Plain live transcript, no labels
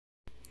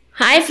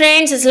Hi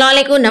friends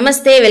अस्सलामुअलैकुम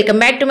नमस्ते welcome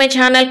back to my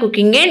channel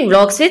cooking and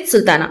vlogs with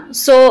Sultana.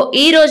 So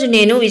ఈ రోజు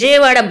నేను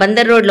విజయవాడ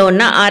బందర్ రోడ్ లో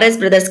ఉన్న ఆర్ఎస్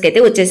బ్రదర్స్ కి అయితే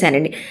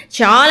వచ్చేసానండి।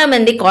 చాలా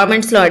మంది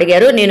కామెంట్స్ లో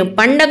అడిగారు, నేను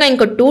పండగ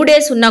ఇంకో 2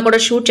 డేస్ ఉన్నా కూడా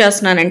షూట్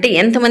చేస్తున్నానంటే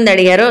ఎంత మంది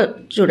అడిగారో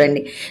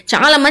చూడండి।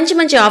 చాలా మంచి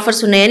మంచి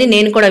ఆఫర్స్ ఉన్నాయని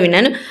నేను కూడా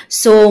విన్నాను।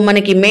 సో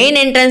మనకి మెయిన్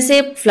ఎంట్రన్స్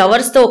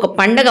ఫ్లవర్స్ తో ఒక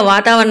పండగ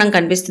వాతావరణం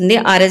కనిపిస్తుంది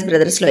ఆర్ఎస్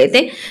బ్రదర్స్ లో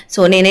అయితే। సో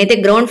నేనైతే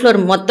గ్రౌండ్ ఫ్లోర్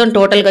మొత్తం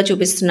టోటల్ గా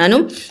చూపిస్తున్నాను।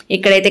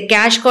 ఇక్కడైతే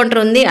క్యాష్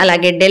కౌంటర్ ఉంది,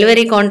 అలాగే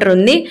డెలివరీ కౌంటర్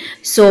ఉంది।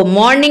 సో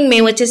మార్నింగ్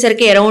మేము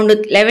వచ్చేసరికి అరౌండ్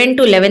 11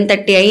 to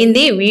 11:30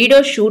 అయింది। వీడియో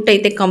షూట్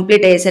అయితే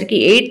కంప్లీట్ అయ్యేసరికి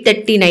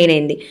 8:39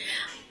 అయింది।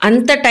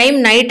 అంత టైం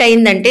నైట్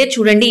అయిందంటే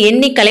చూడండి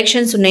ఎన్ని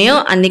కలెక్షన్స్ ఉన్నాయో।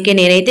 అందుకే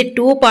నేనైతే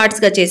 2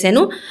 పార్ట్స్ గా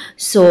చేశాను।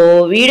 సో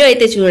వీడియో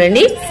అయితే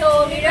చూడండి। సో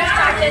వీడియో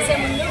స్టార్ట్ చేసే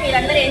ముందు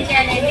మీరందరూ ఏం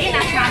చేయాలండి,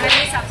 నా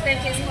ఛానల్ని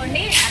సబ్స్క్రైబ్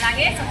చేసుకోండి,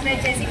 అలాగే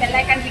సబ్స్క్రైబ్ చేసి బెల్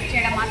ఐకాన్ క్లిక్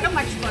చేయడం మాత్రం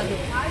మర్చిపోద్దు।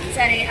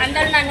 సరే,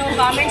 అందరూ నన్ను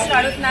కామెంట్స్లో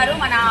అడుగుతున్నారు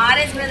మన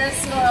ఆర్ఎస్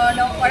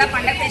బ్రదర్స్లో కూడా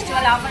పండగ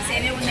ఫెస్టివల్ ఆఫర్స్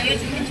ఏమేమి ఉన్నాయో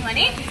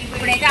చూపించమని।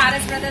 ఇప్పుడైతే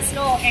ఆర్ఎస్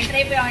బ్రదర్స్లో ఎంటర్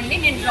అయిపోయామండి।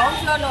 నేను గ్రౌండ్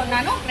ఫ్లోర్లో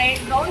ఉన్నాను।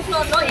 గ్రౌండ్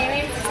ఫ్లోర్లో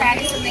ఏమేమి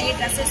శారీస్ ఉన్నాయి,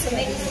 డ్రెస్సెస్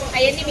ఉన్నాయి,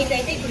 అవన్నీ మీకు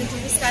అయితే ఇప్పుడు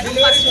చూపిస్తాను।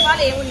 ఫస్ట్ ఆఫ్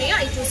ఆల్ ఏమున్నాయో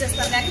అవి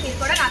చూసేస్తాను, కానీ మీరు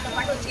కూడా నాతో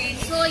పాటు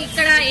వచ్చేయండి। సో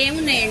ఇక్కడ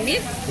ఏమున్నాయండి,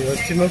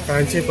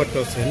 ఫ్యాన్సీ పట్టు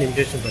వస్తాయండి,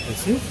 ఇమిటేషన్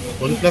పట్టేసి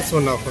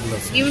 1+1 ఆఫర్లు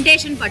వస్తాయి।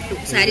 ఇమిటేషన్ పట్టు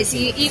శారీస్,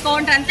 ఈ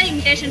కౌంటర్ అంతా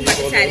ఇమిటేషన్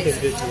పట్టు శారీస్।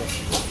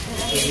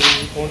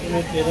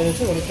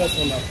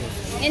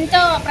 ఎంత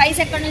ప్రైస్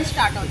ఎక్కడ నుంచి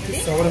స్టార్ట్ అవుతుంది?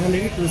 700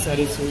 2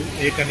 సారీస్,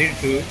 800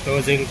 2,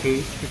 1000 2,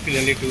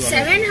 1500 2,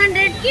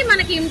 700 కి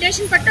మనకి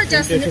ఇమిటేషన్ పట్టు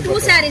వచ్చేస్తుంది 2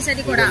 సారీస్,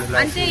 అది కూడా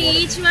అంటే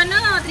ఈచ్ వన్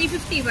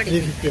 350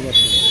 పడింది।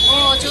 ఓ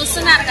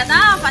చూస్తున్నారు కదా,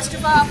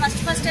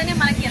 ఫస్ట్ అనే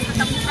మనకి ఎంత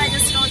తక్కువ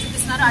ప్రైజెస్ లో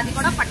చూపిస్తున్నారు, అది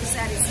కూడా పట్టు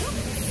సారీస్।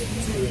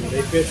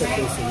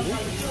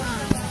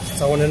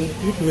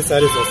 700 2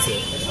 సారీస్ వస్తాయి,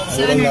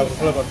 700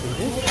 రూపాయలు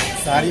పడుతుంది।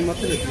 సారీ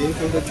మొత్తం గ్రీన్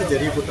కలర్ వచ్చి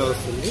జరిగి పుట్ట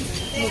వస్తుంది,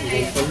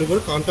 పళ్ళు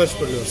కూడా కాంట్రాస్ట్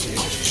పళ్ళు వస్తుంది।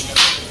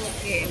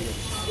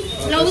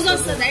 బ్లౌజ్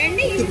వస్తుందా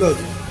అండి?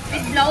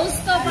 బ్లౌజ్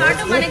తో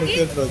పాటు మనకి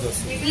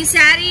ఈ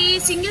శారీ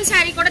సింగిల్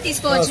శారీ కూడా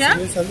తీసుకోవచ్చా?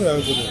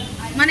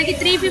 మనకి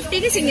 350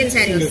 కి సింగిల్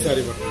శారీ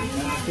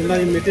ఇలా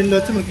ఈ మెటీరియల్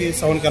వచ్చి మనకి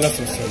 7 కలర్స్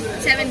వస్తుంది,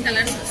 7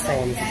 కలర్స్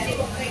వస్తాయి।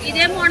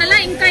 ఇదే మోడల్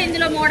ఇంకా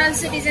ఇందులో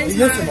మోడల్స్ డిజైన్స్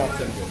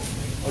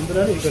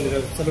అందులో ఇంకా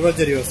సిల్వర్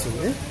జరీ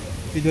వస్తుంది।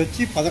 ఇది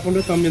వచ్చి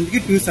 11,900కి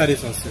 2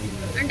 సారీస్ వస్తుంది,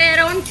 అంటే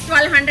అరౌండ్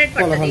 1200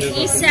 పడుతుంది।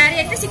 ఈ శారీ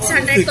అయితే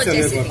 600 కి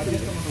వచ్చేసింది।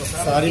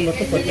 సారీ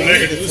మొత్తం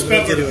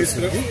సిల్వర్ జరీ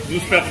వస్తుంది।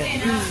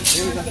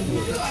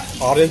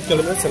 ఆరెంజ్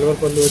కలర్ మీద సిల్వర్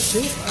పళ్ళు వచ్చి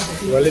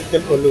వైలెట్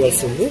కలర్ పళ్ళు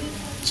వస్తుంది।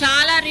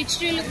 చాలా రిచ్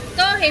లుక్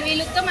తో హెవీ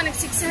లుక్ తో మనకి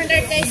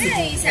 600 కి అయితే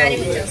ఈ శారీ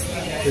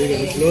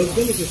వచ్చేస్తుంది।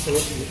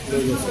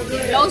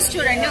 బ్లౌజ్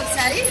చూడండి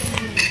ఒకసారి,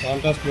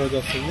 కాంట్రాస్ట్ బ్లౌజ్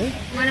వస్తుంది।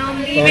 మనం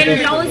ఈవెన్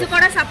బ్లౌజ్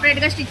కూడా సెపరేట్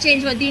గా స్టిచ్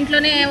చేయించుకోవచ్చు,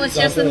 దీంట్లోనే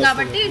వచ్చేస్తుంది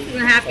కాబట్టి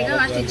హ్యాపీగా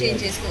స్టిచ్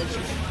చేయించేసుకోవచ్చు।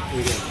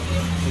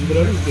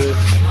 అందులో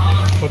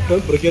పట్టు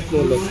బ్రికెట్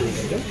మోడల్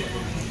వస్తుంది,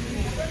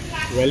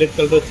 వైలెట్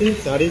కలర్ వచ్చి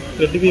సారీ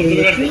థ్రెడ్ వీవింగ్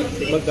వచ్చి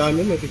దాని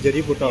మీద మనకి జరీ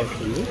బుట్ట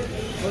వస్తుంది।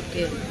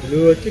 బ్లూ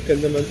వచ్చి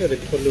కింద మంచి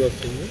రెడ్ పళ్ళు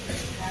వస్తుంది।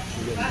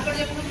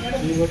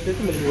 ఈ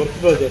వచ్చేసి మనకి వర్క్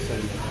బ్లౌజ్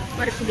వస్తుంది,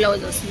 వర్క్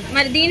బ్లౌజ్ వస్తుంది।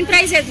 మరి దీని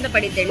ప్రైస్ ఎంత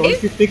పడిద్ది అండి?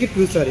 1250కి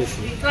 2 సారీస్,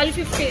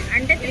 1250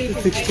 అంటే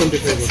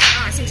 625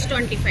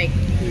 625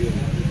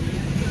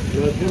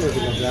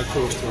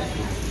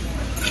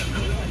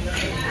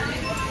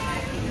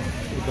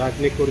 బ్యాక్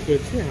నెక్ కొడుకు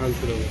వచ్చి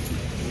హ్యాండ్స్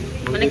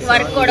మనకి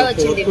వర్క్ కూడా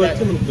వచ్చింది।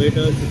 మనకి బయట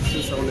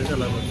 6-7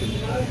 అలా వచ్చింది,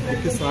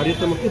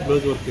 సారీతో మనకి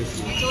బ్లౌజ్ వర్క్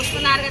చేస్తుంది।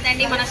 చూస్తున్నారు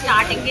కదండి, మన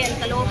స్టార్టింగ్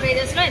ఎంత లో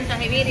ప్రైజెస్ లో ఎంత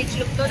హెవీ రిచ్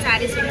లుక్ తో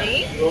సారీస్ ఉన్నాయి,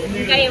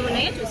 ఇంకా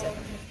ఏమున్నాయో చూసాం।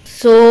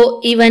 సో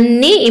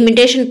ఇవన్నీ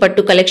ఇమిటేషన్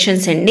పట్టు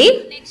కలెక్షన్స్ అండి।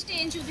 నెక్స్ట్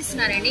ఏం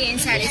చూపిస్తున్నారండి, ఏం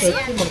సారీస్?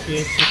 మనకి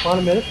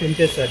షిఫాన్ మీద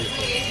ప్రింటెడ్ సారీస్,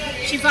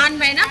 షిఫాన్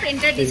పైన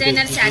ప్రింటెడ్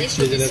డిజైనర్ సారీస్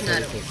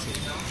చూపిస్తున్నారు।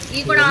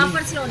 ఇవి కూడా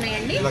ఆఫర్స్ లో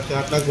ఉన్నాయండి। ఇలా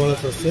క్యాటలాగ్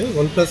మోడల్స్ వస్తాయి,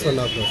 1+1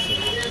 ఆఫర్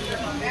వస్తుంది।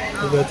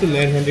 ఇది వచ్చి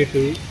 900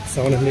 2,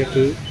 700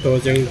 2,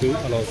 1000 2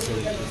 అలా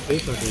వస్తుంది।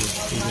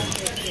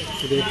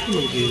 ఇది వచ్చి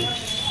మనకి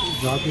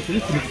జాకెట్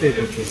సిల్క్ టైప్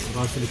వస్తుంది,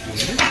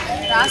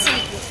 రా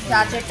సిల్క్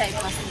జార్జెట్ టైప్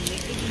వస్తుంది,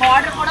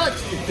 బార్డర్ కూడా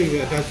వచ్చింది,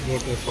 అటాచ్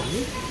బార్డర్ వస్తుంది।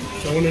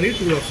 700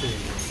 2 వస్తుంది,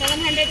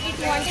 700 కి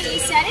 2 అంటే ఈ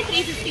సారీ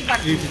 350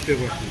 పడుతుంది।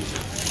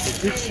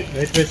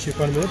 లైట్ వెయిట్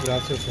షిఫాన్ మీద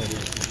బ్రాసెస్ సారీ,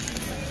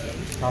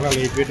 చాలా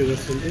లైట్ వెయిట్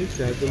వస్తుంది,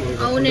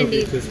 అవునండి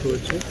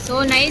చేసుకోవచ్చు। సో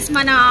నైస్,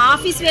 మన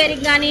ఆఫీస్ వేర్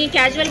కానీ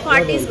క్యాజువల్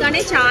పార్టీస్ కానీ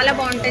చాలా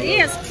బాగుంటది।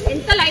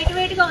 ఎంత లైట్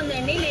వెయిట్ గా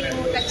ఉందండి, నేను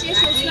టచ్ చేసి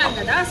చూస్తున్నాను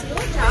కదా, అసలు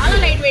చాలా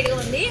లైట్ వెయిట్ గా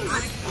ఉంది।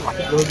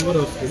 బ్లౌజ్ కూడా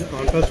వస్తుంది,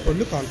 కాంట్రాస్ట్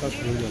పళ్ళు కాంట్రాస్ట్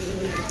బ్లౌజ్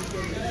వస్తుంది।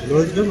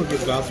 బ్లౌజ్ లో మనకి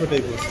బ్రాసో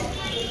టైప్ వస్తుంది,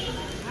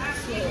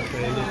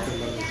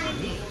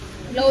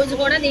 బ్లౌజ్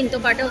కూడా దీంతో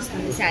పాటే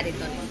వస్తుంది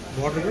శారీతో।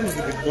 బార్డర్ కూడా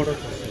మనకి బిగ్ బార్డర్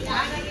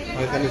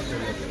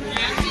వస్తుంది,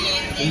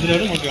 ఇందులో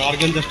మనకి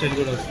ఆర్గంజా స్టైల్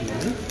కూడా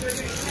వస్తుంది।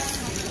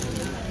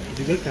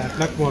 ఇది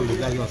క్యాట్లాక్ మోడల్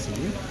డిజైన్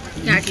వస్తుంది,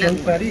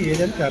 సారీ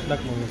ఏదైనా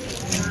క్యాట్లాక్ మోడల్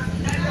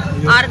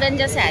వస్తుంది।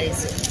 ఆర్గంజా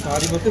శారీస్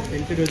సారీ మొత్తం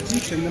ప్రింటెడ్ వచ్చి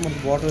కింద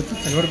మనకి బార్డర్ వచ్చి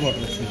సిల్వర్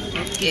బార్డర్ వస్తుంది।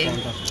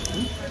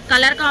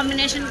 కలర్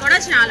కాంబినేషన్ కూడా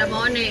చాలా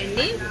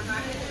బాగున్నాయండి।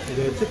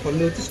 ఇది వచ్చి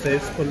పళ్ళు వచ్చి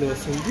స్ట్రైప్స్ పళ్ళు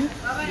వస్తుంది.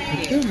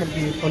 ఇంకా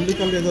మనకి పళ్ళు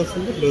కలర్ ఏదో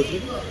వస్తుంది, బ్లౌజ్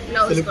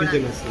సెల్ఫ్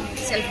డిజైన్ వస్తుంది.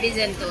 సెల్ఫ్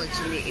డిజైన్ తో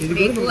వచ్చింది. ఇది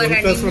కూడా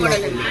మనకి 1+1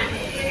 ఆఫర్.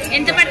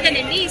 ఎంత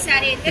పడుతుందండి ఈ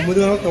సారీ అయితే?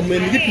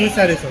 998కి 2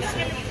 సారీస్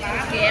వస్తాయి.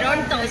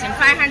 అరౌండ్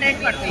 1500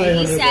 పడుతుంది.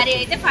 ఈ సారీ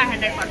అయితే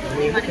 500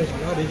 పడుతుంది.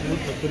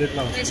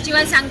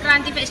 ఫెస్టివల్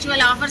సంక్రాంతి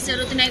ఫెస్టివల్ ఆఫర్స్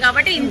జరుగుతున్నాయి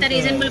కాబట్టి ఇంత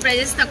రీజనబుల్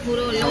ప్రైజెస్ తక్కువ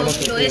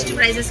లోయెస్ట్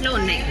ప్రైజెస్ లో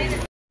ఉన్నాయి.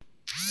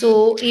 సో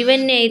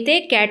ఇవన్నీ అయితే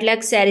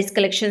క్యాటలాగ్ శారీస్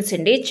కలెక్షన్స్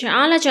అండి.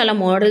 చాలా చాలా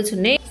మోడల్స్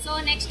ఉన్నాయి. So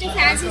next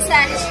fancy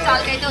saris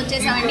stall అయితే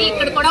వచ్చేసామండి.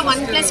 ఇక్కడ కూడా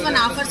 1+1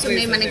 ఆఫర్స్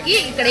ఉన్నాయి మనకి.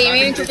 ఇక్కడ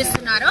ఏమేమి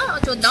చూపిస్తున్నారో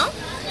చూద్దాం.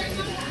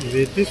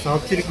 ఇది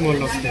సాఫ్ట్ సిల్క్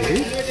మోడల్ వస్తుంది.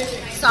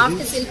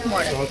 Soft silk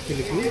model. Soft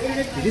silk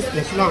ఇది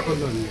స్పెషల్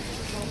ఆఫర్ అండి.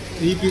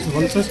 3 పీస్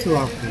 1+2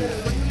 ఆఫర్.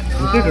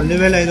 అంటే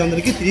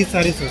 2500కి 3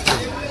 సారీస్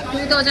వస్తాయి.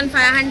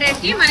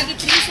 2500కి మనకి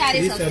 3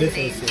 సారీస్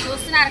వస్తాయి.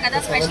 చూస్తున్నారు కదా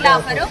స్పెషల్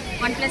ఆఫర్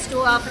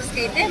 1+2 ఆఫర్స్ కి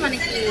అయితే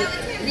మనకి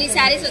 3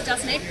 సారీస్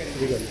వచ్చేస్తున్నాయి.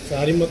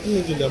 సారీ మొత్తం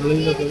మీకు డబుల్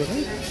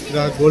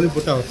కూడా గోల్డ్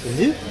బుట్ట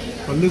వస్తుంది.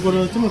 పళ్ళు కూడా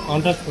వచ్చి మనకు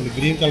కాంట్రాస్ట్ పళ్ళు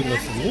గ్రీన్ కలర్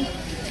వస్తుంది.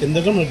 కింద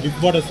కూడా మనకు బిగ్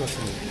బార్డర్స్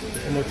వస్తుంది.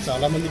 మనకు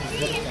చాలా మంది బిగ్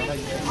బార్డర్స్ చాలా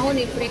అవును,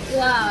 ఇప్పుడు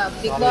ఎక్కువ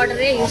బిగ్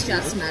బార్డరే యూజ్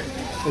చేస్తున్నారు.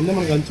 కింద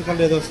మనకు అంచు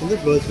కలర్ ఏదో వస్తుంది,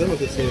 బ్లౌజ్ కూడా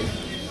మనకి సేమ్.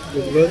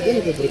 బ్లౌజ్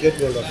మీకు బ్రికెట్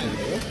గోల్డ్ వస్తుంది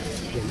కదా.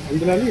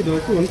 అందులో ఇది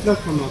వచ్చి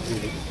 1+1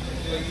 అవుతుంది.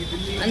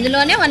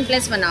 అందులోనే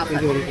 1+1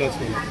 ఆఫర్.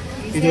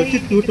 ఇది వచ్చి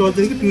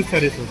 2000కి 2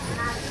 సారీస్ వస్తాయి.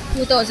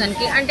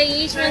 2000కి అంటే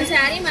ఈచ్ వన్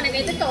సారీ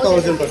మనకైతే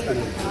 1000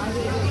 వస్తుంది.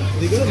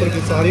 ఇది కూడా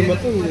మనకి సారీ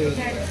మొత్తం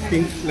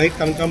పింక్ లైట్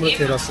కనకాంబరం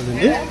షేడ్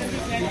వస్తుందండి.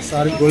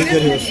 సారీ గోల్డ్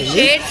జరీ వస్తుంది.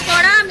 షేడ్స్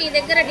కూడా మీ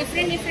దగ్గర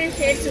డిఫరెంట్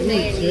షేడ్స్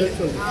ఉన్నాయండి.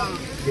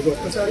 ఇది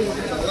ఒక్కసారి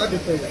చాలా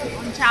డిఫరెంట్,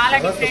 చాలా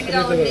డిఫరెంట్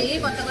గా ఉంది.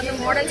 కొత్త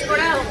మోడల్స్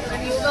కూడా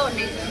న్యూగా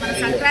ఉన్నాయి. మన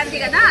సంక్రాంతి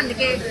కదా,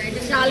 అందుకే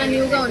చాలా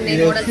న్యూగా ఉన్నాయి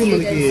మోడల్స్.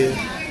 మనకి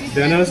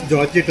బెనారస్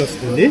జార్జెట్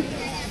వస్తుంది.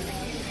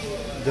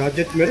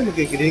 జార్జెట్ మీద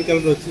మనకి గ్రీన్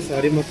కలర్ వచ్చి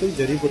సారీ మొత్తం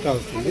జరీ బుట్ట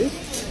వస్తుంది.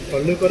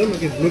 పళ్ళు కూడా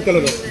మనకి బ్లూ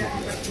కలర్ వస్తుంది,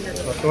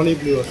 పట్టోనీ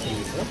బ్లూ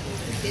వస్తుంది.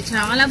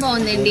 చాలా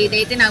బాగుందండి.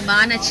 ఇదైతే నాకు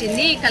బాగా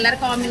నచ్చింది. కలర్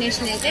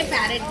కాంబినేషన్ అయితే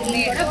ప్యారెట్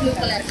గ్రీన్ కూడా బ్లూ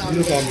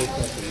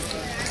కాంబినేషన్ వస్తుంది.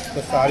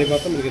 సారీ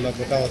మొత్తం మనకి ఇలా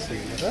బుట్ట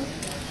వస్తుంది కదా.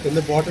 కింద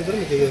బార్డర్ కూడా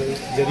మీకు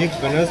జరీ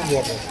బెనారస్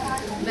బార్డర్ వస్తుంది.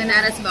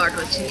 బెనారస్ బార్డర్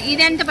వచ్చింది.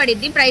 ఇది ఎంత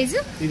పడిద్ది ప్రైస్?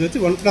 ఇది వచ్చి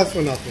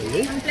 1+1 వస్తుంది.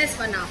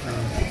 1+1 ఆఫర్.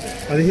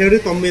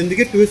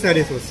 1798కి 2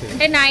 సారీస్ వస్తాయి.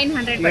 అంటే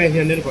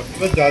 900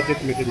 పడుతుంది.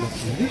 జార్జెట్ మెటీరియల్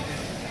వస్తుంది.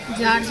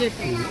 జార్జెట్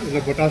ఇలా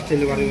బుటా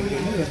స్టైల్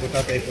వాడుతుంది. బుటా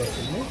టైప్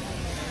వస్తుంది.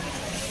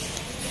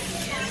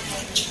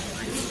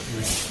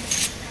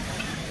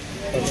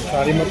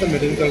 సారీ మొత్తం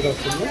మెరూన్ కలర్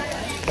వస్తుంది.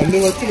 పళ్ళు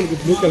వచ్చి మనకి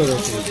బ్లూ కలర్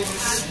వస్తుంది.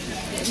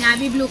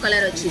 నావీ బ్లూ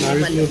కలర్ వచ్చింది.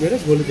 నావీ బ్లూ మీద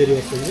గోల్డ్ జరీ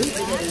వస్తుంది.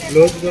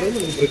 బ్లౌజ్ కూడా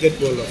మనకి బ్రికెట్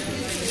గోల్డ్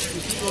వస్తుంది.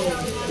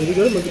 ఇది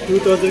కూడా మనకి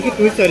 2000కి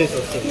 2 సారీస్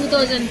వస్తుంది.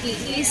 2000కి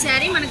ఈ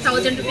సారీ మనకి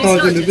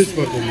 1000 రూపీస్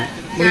పడుతుంది.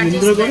 మనకి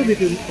ఇందులో కూడా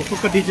మీకు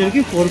ఒక్కొక్క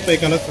డిజైన్కి 4-5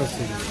 కలర్స్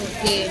వస్తుంది.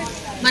 ఓకే,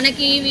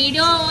 మనకి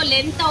వీడియో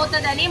లెంత్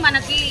అవుతుందని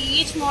మనకి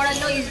ఈచ్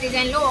మోడల్లో ఈచ్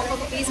డిజైన్లో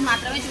ఒక్కొక్క పీస్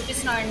మాత్రమే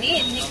చూపిస్తున్నామండి.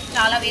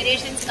 చాలా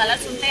వేరియేషన్స్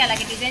కలర్స్ ఉంటాయి,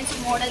 అలాగే డిజైన్స్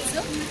మోడల్స్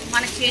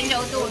మనకు చేంజ్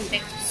అవుతూ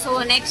ఉంటాయి. సో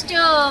నెక్స్ట్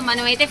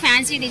మనమైతే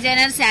ఫ్యాన్సీ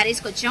డిజైనర్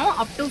శారీస్కి వచ్చాం.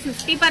 అప్ టు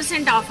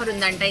 50% ఆఫర్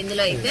ఉందంట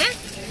ఇందులో అయితే.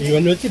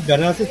 ఇవన్నీ వచ్చి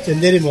బెనారస్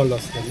చందేరి మోడల్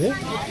వస్తుంది.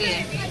 ఓకే,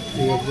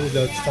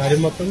 సారీ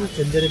మొత్తం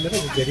చందేరి మీద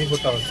జరీ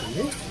బుట్ట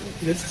వస్తుంది.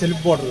 ఇది వచ్చి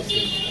సెల్ఫ్ బార్డర్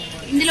వస్తుంది.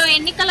 ఇందులో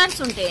ఎన్ని కలర్స్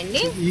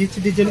ఉంటాయండి? ఈచ్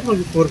డిజైన్ కి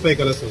 4-5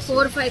 కలర్స్ వస్తాయి.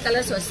 4-5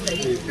 కలర్స్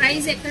వస్తాయి.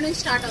 ప్రైస్ ఎక్కడ నుంచి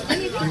స్టార్ట్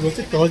అవుతుంది? ఇది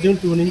వచ్చి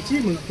 1002 నుంచి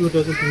మనకి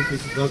 2002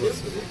 రూపీస్ దాకా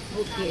వస్తుంది.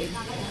 ఓకే,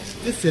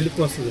 ఇది సెల్ఫ్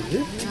వస్తుంది.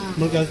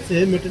 మనకి అది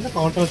సేమ్ మెటీరియల్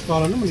కాంట్రాస్ట్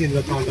కావాలన్నా మనకి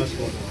ఇందులో కాంట్రాస్ట్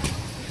కావాలి.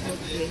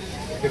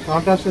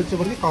 కాంట్రాస్ట్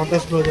వచ్చేప్పటికి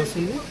కాంట్రాస్ట్ బ్లౌజ్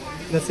వస్తుంది.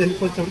 ఇలా సెల్ఫ్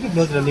వచ్చేప్పటికి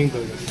బ్లౌజ్ రన్నింగ్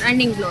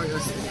బ్లౌజ్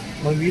వస్తుంది.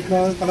 మనకి వీటిలో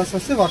కలర్స్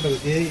వస్తే వాటిలో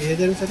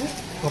ఏదైనా సరే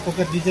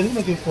ఒక్కొక్క డిజైన్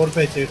మనకి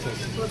 4-5 షేడ్స్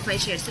వస్తుంది.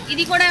 4-5 షేడ్స్.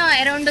 ఇది కూడా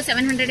అరౌండ్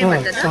 700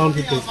 పడుతుందా?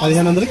 750,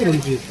 1500కి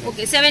 2 పీస్.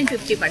 ఓకే,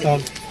 750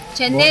 పడుతుంది.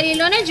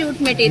 చందేరిలోనే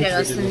జూట్ మెటీరియల్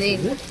వస్తుంది.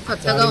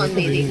 కొత్తగా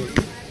ఉంది ఇది.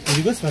 ఇది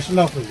కూడా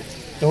స్పెషల్ ఆఫర్.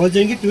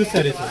 1000కి 2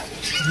 సారీస్.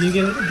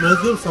 దీనికి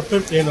బ్లౌజ్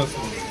సపరేట్ ప్లేన్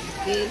వస్తుంది.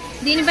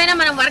 దీనిపైన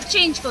మనం వర్క్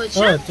చేయించుకోవచ్చు.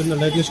 చిన్న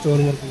లైట్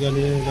స్టోన్ వర్క్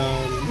కానీ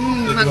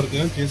వర్క్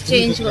కానీ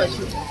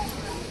చేయించుకోవచ్చు.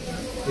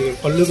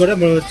 పళ్ళు కూడా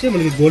మనం వచ్చి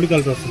మనకి గోల్డ్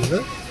కలర్ వస్తుంది కదా.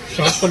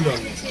 షార్ట్ పళ్ళు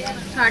అండి.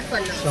 షార్ట్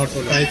పళ్ళు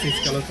 5-6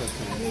 కలర్స్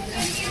వస్తుంది.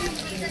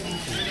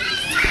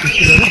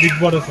 బిగ్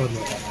బార్డర్స్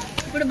అన్నమాట.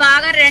 ఇప్పుడు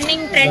బాగా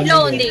రన్నింగ్ ట్రెండ్ లో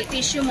ఉంది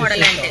టిష్యూ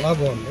మోడల్ అంటే. చాలా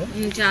బాగుంది.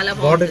 చాలా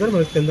బాగుంది. బార్డర్ కూడా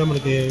మనకి కింద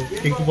మనకి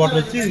పింక్ బార్డర్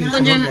వచ్చి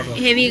కొంచెం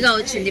హెవీగా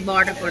వచ్చింది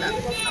బార్డర్ కూడా.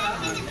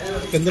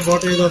 కింద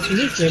బార్డర్ ఏదో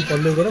వస్తుంది. సేమ్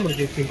పళ్ళు కూడా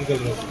మనకి పింక్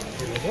కలర్ వస్తుంది.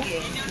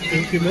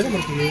 పింక్ మీద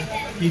మనకి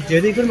ఈ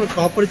జరీ కూడా మనకి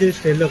కాపర్ జరీ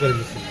స్టైల్లో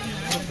కనిపిస్తుంది.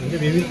 అంటే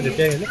వీవింగ్ థ్రెడ్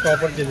కానీ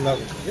కాపర్ జరీ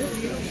లాగా వస్తుంది.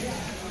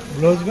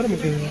 బ్లౌజ్ కూడా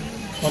మనకి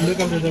పళ్ళు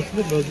కలర్ ఏదో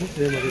వస్తుంది. బ్లౌజ్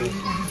సేమ్ అది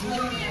వస్తుంది.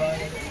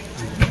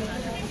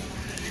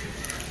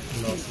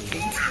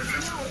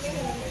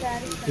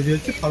 ఇది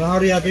వచ్చి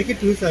 1650కి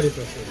 2 సారీస్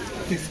వస్తుంది.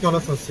 6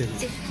 కలర్స్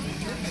వస్తుంది.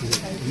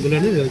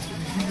 ఇందులోనే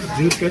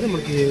జూట్ మీద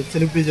మనకి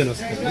సెల్ఫ్ డిజైన్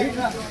వస్తుంది.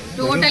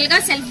 టోటల్ గా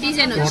సెల్ఫ్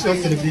డిజైన్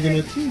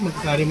వచ్చి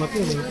మనకి సారీ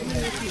మొత్తం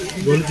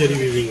గోల్డ్ జరీ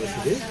వీవింగ్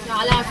వస్తుంది.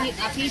 చాలా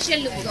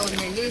అఫీషియల్ లుక్ గా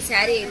ఉందండి ఈ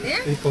సారీ అయితే.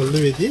 ఇది పళ్ళు.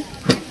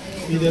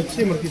 ఇది వచ్చి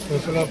మనకి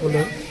స్పెషల్ ఆఫర్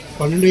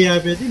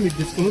 1250 అయితే మీకు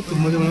డిస్కౌంట్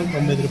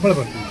 995 రూపాయలు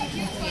పడుతుంది.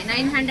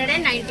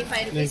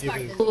 995 రూపీస్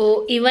పడుతుంది. సో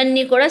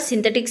ఇవన్నీ కూడా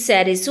సింథటిక్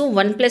శారీస్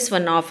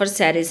 1+1 ఆఫర్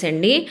శారీస్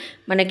అండి.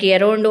 మనకి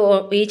అరౌండ్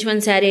ఈచ్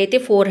వన్ శారీ అయితే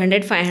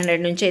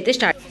 400-500 నుంచి అయితే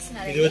స్టార్ట్.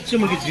 ఇది వచ్చి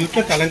మనకి జూట్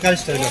లో కలంకారీ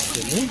స్టైల్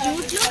వస్తుంది.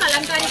 జూట్ లో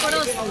కలంకారీ కూడా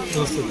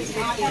వస్తుంది.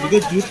 ఇది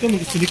జూట్ లో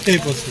మనకి సిల్క్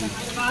టైప్ వస్తుంది,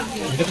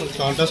 అంటే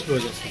కాంట్రాస్ట్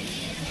బ్లౌజ్ వస్తుంది.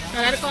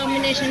 కలర్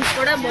కాంబినేషన్స్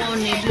కూడా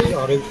బాగున్నాయి. బ్లూ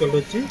ఆరెంజ్ కలర్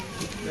వచ్చి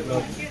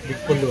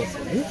బిగ్ పళ్ళు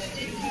వస్తుంది.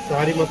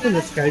 సారీ మొత్తం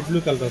స్కై బ్లూ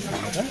కలర్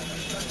వస్తుంది కదా.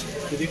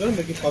 ఇది కూడా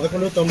మీకు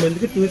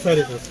 1190కి 2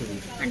 సారీస్ వస్తుంది,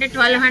 అంటే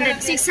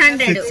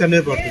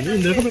 1200-600 పడుతుంది.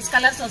 ఇందులో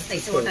కలర్స్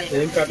వస్తాయి టోటల్.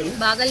 ఏం ప్యాటర్న్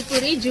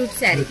బాగల్పూరి జూట్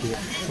శారీ.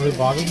 మనకి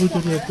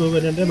బాగల్పూరి ఎక్కువగా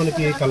అంటే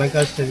మనకి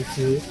కలంకారీ స్టైల్స్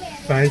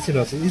ఫ్యాన్సీలో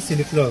వస్తుంది. ఇది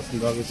సిల్క్ లో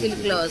వస్తుంది. బాగల్పూరి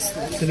సిల్క్ లో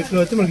వస్తుంది. సిల్క్ లో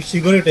వచ్చి మనకి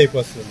షిగోరీ టైప్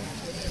వస్తుంది.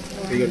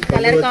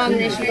 కలర్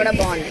కాంబినేషన్ కూడా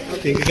బాగుంది.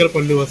 పింక్ కలర్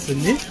పళ్ళు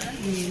వస్తుంది.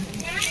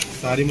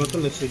 సారీ మొత్తం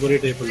షిగోరీ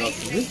టైప్ లో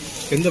వస్తుంది.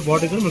 కింద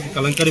బార్డర్ కూడా మనకి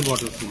కలంకారీ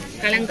బార్డర్ వస్తుంది.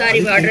 కలంకారీ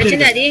బార్డర్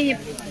వచ్చింది, అది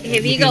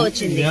హెవీగా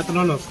వచ్చింది.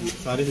 నేతలోనే వస్తుంది.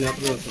 సారీ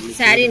నేతలో వస్తుంది.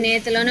 సారీ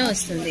నేతలోనే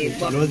వస్తుంది.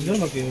 బ్లౌజ్ కూడా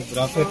మనకి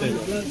బ్రాస్లెట్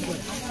టైప్.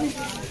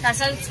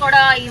 టసల్స్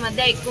కూడా ఈ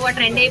మధ్య ఎక్కువ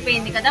ట్రెండ్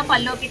అయిపోయింది కదా.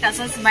 పల్లోకి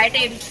టసల్స్ బయట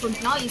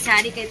వేయించుకుంటున్నాం. ఈ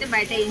శారీకి అయితే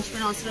బయట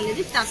వేయించుకునే అవసరం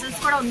లేదు. టసల్స్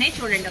కూడా ఉన్నాయి,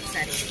 చూడండి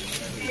ఒకసారి.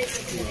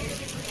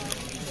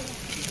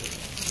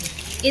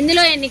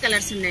 ఇందులో ఎన్ని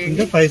కలర్స్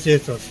ఉన్నాయండి? 5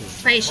 షేడ్స్ వస్తుంది.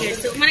 5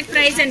 షేడ్స్. మనకి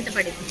ప్రైస్ ఎంత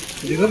పడింది?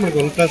 ఇదిగో మనకి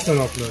 1+1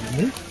 ఆఫర్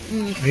ఉంది.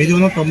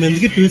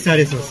 590కి 2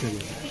 సారీస్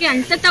వస్తుంది.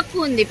 అంత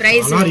తక్కువ ఉంది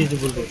ప్రైస్,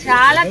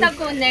 చాలా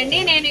తక్కువ ఉందండి.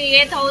 నేను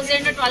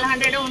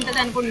 1000-1200 ఉంటది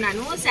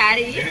అనుకున్నాను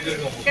శారీ.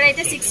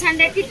 ఇక్కడైతే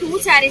 600కి 2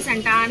 శారీస్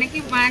అంట.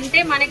 అంటే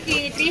మనకి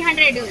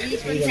 300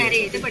 ఈచ్ వన్ శారీ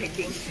అయితే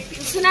పడింది.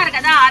 చూస్తున్నారు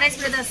కదా ఆర్ఎస్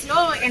బ్రదర్స్ లో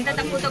ఎంత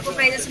తక్కువ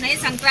ప్రైజెస్ ఉన్నాయి.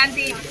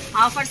 సంక్రాంతి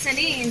ఆఫర్స్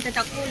అని ఎంత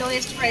తక్కువ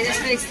లోయెస్ట్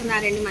ప్రైజెస్ లో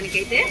ఇస్తున్నారండి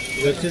మనకైతే.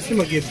 ఇది వచ్చేసి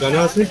మనకి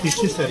బనారసి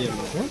టిష్యూ శారీ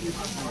అన్నమాట.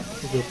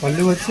 ఇది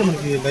పళ్ళు వచ్చి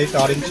మనకి లైట్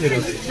ఆరెంజ్ షేడ్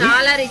వస్తుంది.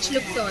 చాలా రిచ్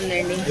లుక్ తో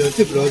ఉందండి. ఇది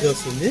వచ్చి బ్లౌజ్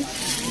వస్తుంది.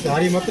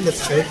 శారీ మొత్తం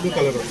స్కై బ్లూ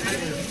కలర్ వస్తుంది.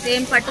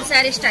 సేమ్ పట్టు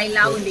శారీ స్టైల్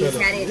లా ఉంది ఈ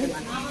శారీ.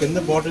 కింద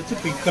బార్డర్ వచ్చి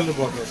పింక్ కలర్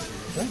బార్డర్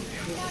వస్తుంది.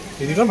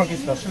 ఇది కూడా మనకి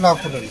స్పెషల్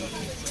ఆఫర్ అండి.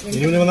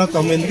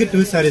 890కి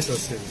 2 సారీస్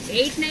వస్తుంది.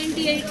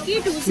 898కి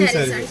 2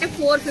 సారీస్ అంటే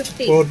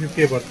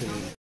 450 పడుతుంది.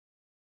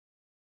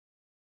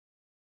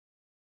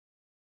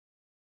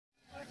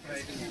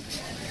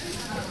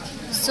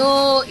 సో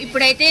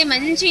ఇప్పుడైతే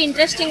మంచి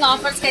ఇంట్రెస్టింగ్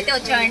ఆఫర్స్ అయితే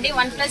వచ్చాయండి.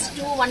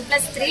 1+2,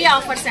 1+3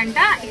 ఆఫర్స్ అంట.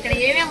 ఇక్కడ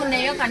ఏమేమి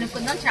ఉన్నాయో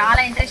కనుక్కుందాం.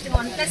 చాలా ఇంట్రెస్టింగ్.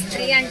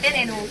 1+3 అంటే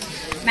నేను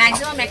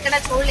మాక్సిమం ఎక్కడ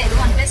చూడలేదు.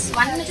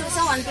 1+1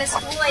 చూసాం,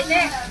 1+2 అయితే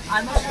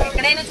ఆల్మోస్ట్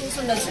ఎక్కడైనా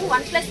చూసుండొచ్చు.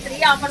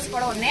 1+3 ఆఫర్స్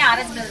కూడా ఉన్నాయి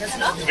ఆర్ఎస్ బ్రదర్స్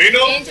లో.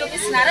 ఏం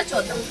చూపిస్తున్నారో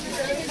చూద్దాం.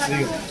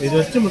 ఇది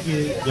వచ్చి మనకి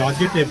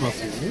జార్జెట్ టైప్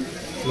వస్తుంది.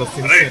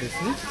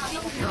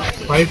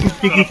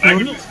 550కి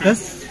 4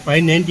 ప్లస్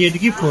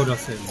 598కి 4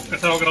 వస్తాయి.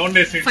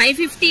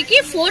 550కి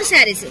 4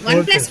 శారీస్.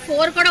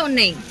 1+4 కూడా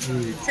ఉన్నాయి.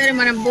 సరే,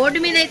 మన బోర్డు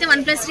మీద అయితే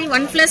 1+3,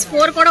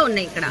 1+4 కూడా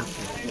ఉన్నాయి ఇక్కడ.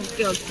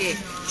 ఓకే,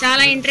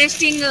 చాలా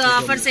ఇంట్రెస్టింగ్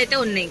ఆఫర్స్ అయితే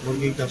ఉన్నాయి.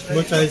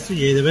 కస్టమర్ చాయిస్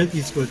ఏదైనా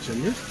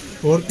తీసుకోవచ్చండి.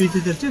 4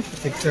 పీసెస్ వచ్చి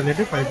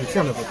 600, 550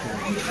 అలా పడుతుంది.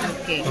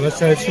 కలర్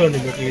చాయిస్ లో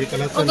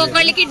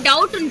ఒక్కొక్కళ్ళకి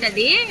డౌట్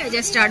ఉంటది,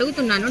 జస్ట్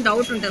అడుగుతున్నాను.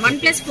 డౌట్ ఉంటది.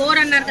 1+4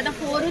 అన్నారు కదా,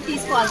 4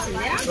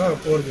 తీసుకోవాల్సిందే.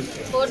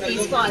 4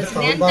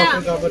 తీసుకోవాల్సిందే. ఎంత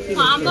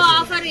కాంబో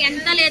ఆఫర్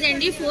ఎంత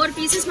లేదండి. 4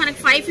 పీసెస్ మనకి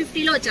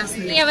 550లో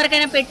వచ్చేస్తుంది.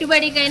 ఎవరికైనా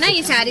పెట్టుబడికైనా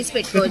ఈ శారీస్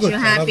పెట్టుకోవచ్చు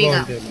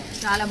హ్యాపీగా.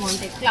 చాలా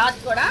బాగుంటాయి. క్లాత్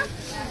కూడా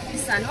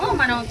ఇస్తాను.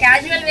 మనం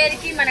క్యాజువల్ వేర్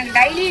కి, మనకి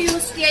డైలీ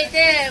యూస్ కి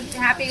అయితే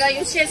హ్యాపీగా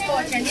యూస్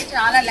చేసుకోవచ్చు అండి.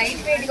 చాలా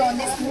లైట్ వెయిట్ గా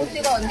ఉంది, స్మూత్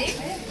గా ఉంది.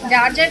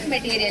 జార్జెట్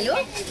మెటీరియల్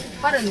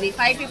సూపర్ ఉంది.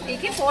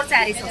 550కి 4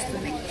 శారీస్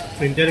వస్తుంది.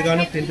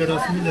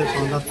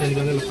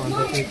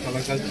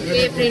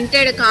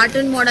 ప్రింటెడ్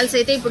కార్టూన్ మోడల్స్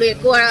అయితే ఇప్పుడు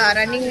ఎక్కువ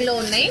రన్నింగ్ లో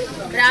ఉన్నాయి.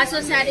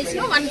 బ్రాసో శారీస్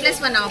లో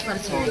 1+1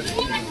 ఆఫర్స్.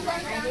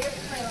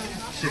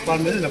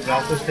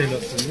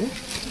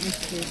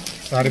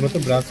 సారీ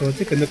మొత్తం బ్రాసో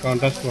వచ్చి కింద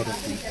కాంట్రాస్ట్ బార్డర్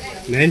వస్తుంది.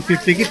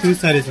 950కి 2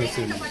 సారీస్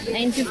వస్తుంది.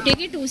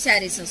 950కి 2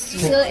 సారీస్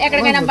వస్తుంది.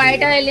 ఎక్కడికైనా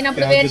బయట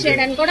వెళ్ళినప్పుడు వేర్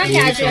చేయడానికి కూడా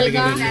క్యాజువల్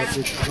గా,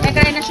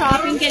 ఎక్కడైనా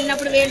షాపింగ్ కి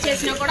వెళ్ళినప్పుడు వేర్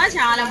చేసినా కూడా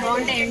చాలా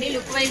బాగుంటాయండి.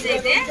 లుక్ వైజ్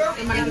అయితే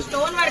మనకి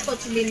స్టోన్ వర్క్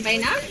వచ్చింది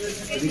దీనిపైన.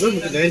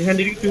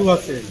 900కి 2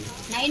 వస్తాయండి.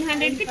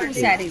 900కి 2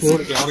 సారీస్.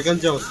 4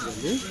 ఆర్గంజా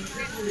వస్తుంది.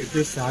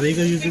 ఇప్పుడు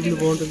సారీగా యూజబుల్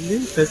బాగుంటుంది.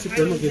 ప్లస్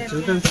ఇప్పుడు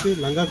చిల్డ్రన్స్ కి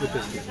లంగా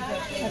కుట్టేస్తుంది.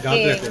 చాలా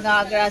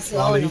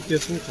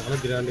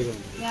గ్రాండ్ గా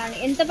ఉంది.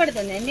 ఎంత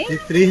పడుతుంది అండి?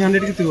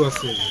 300కి 2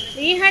 వస్తుంది.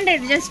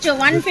 300 జస్ట్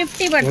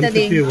 150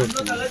 పడుతుంది.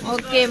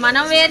 ఓకే,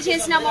 మనం వేర్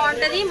చేసినా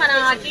బాగుంటది. మన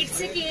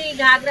కిడ్స్ కి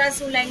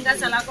గాగ్రాస్,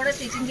 లెంగాస్ అలా కూడా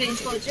స్టిచింగ్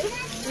చేయించుకోవచ్చు.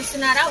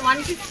 చూస్తున్నారా,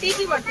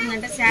 150కి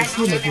పడుతుందంట శారీ.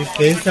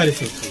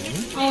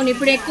 అవును,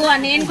 ఇప్పుడు ఎక్కువ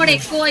నేను కూడా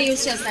ఎక్కువ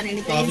యూజ్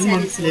చేస్తానండి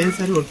ప్లెయిన్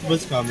సారీ.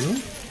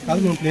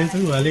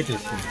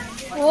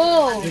 ఓ,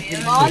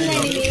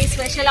 బాగుందండి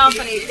స్పెషల్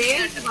ఆఫర్ అయితే.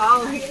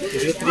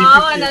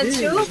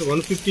 బాగుండొచ్చు.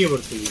 150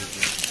 పడుతుంది.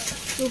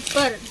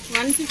 సూపర్.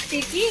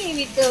 150కి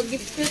విత్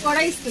గిఫ్ట్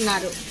కూడా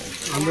ఇస్తున్నారు.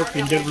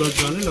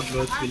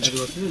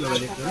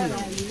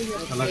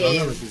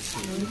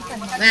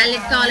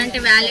 వ్యాలెట్ కావాలంటే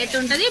వ్యాలెట్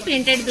ఉంటుంది.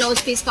 ప్రింటెడ్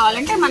బ్లౌజ్ పీస్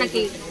కావాలంటే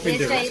మనకి ఏ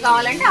స్టైల్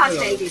కావాలంటే ఆ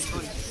స్టైల్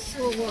తీసుకోండి.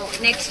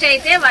 నెక్స్ట్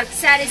అయితే వర్క్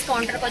శారీస్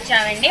కౌంటర్కి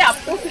వచ్చామండి.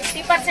 అప్ టు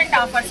 50%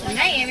 ఆఫర్స్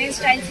ఉన్నాయి. ఏమేమి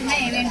స్టైల్స్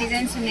ఉన్నాయి, ఏమేమి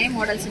డిజైన్స్ ఉన్నాయి,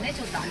 మోడల్స్ ఉన్నాయి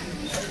చూద్దాం.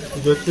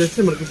 ఇది వచ్చేసి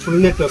మనకి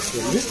ఫుల్ నెట్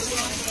వస్తుంది.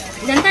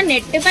 ఇదంతా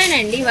నెట్ పైన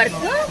అండి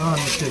వర్క్.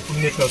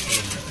 ఫుల్ నెట్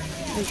వస్తుంది.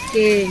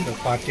 ఓకే.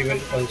 పార్టీ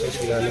వేర్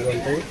ఫంక్షన్స్ గాని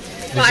ఉంటాయి.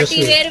 పార్టీ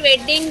వేర్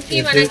వెడ్డింగ్ కి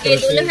మనకి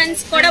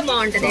దుల్హన్స్ కూడా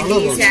బాగుంటది అండి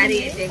ఈ శారీ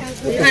అయితే.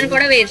 దుల్హన్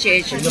కూడా వేర్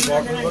చేయొచ్చు.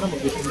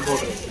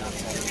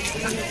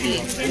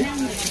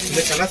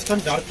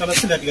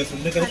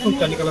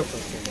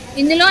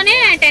 ఇందులోనే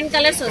 10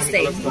 కలర్స్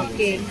వస్తాయి.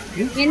 ఓకే.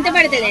 ఎంత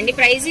పడుతుంది అండి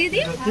ప్రైస్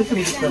ఇది?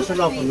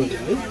 1850.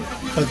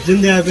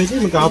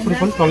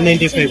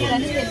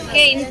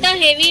 ఇంత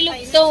హెవీ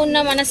లుక్ తో ఉన్న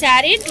మన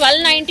శారీ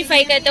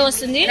 1295 కి అయితే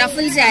వస్తుంది.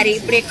 రఫుల్ శారీ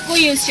ఇప్పుడు ఎక్కువ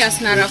యూజ్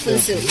చేస్తున్నారు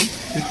ruffles.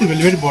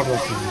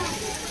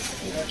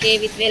 Okay,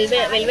 with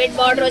velvet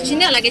border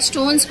వచ్చింది, అలాగే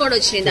స్టోన్స్ కూడా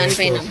వచ్చినాయి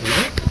దానిపైన.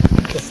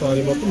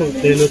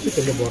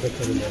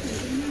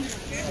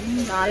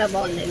 చాలా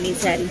బాగుందండి ఈ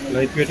శారీ.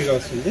 లైట్ వెయిట్ గా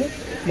వస్తుంది.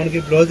 మనకి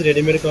బ్లౌజ్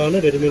రెడీమేడ్ కావాలి,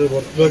 రెడీమేడ్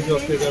వర్క్ బ్లౌజ్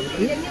వస్తాయి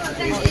కాబట్టి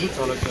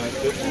చాలా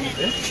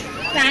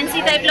ఫ్యాన్సీ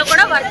టైప్ లో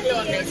కూడా వర్క్ లో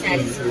ఉన్నాయి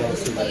శారీస్.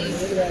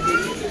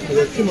 ఇది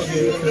వచ్చి మనకి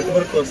థ్రెడ్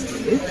వర్క్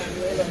వస్తుంది.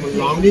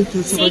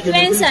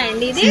 సీక్వెన్స్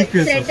అండి ఇది.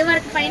 థ్రెడ్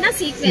వర్క్ పైన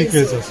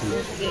సీక్వెన్స్ వస్తుంది.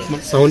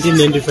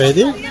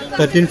 1795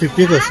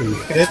 1350 కి వస్తుంది.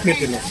 క్రేప్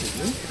మెటీరియల్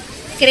వస్తుంది.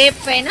 క్రేప్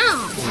పైన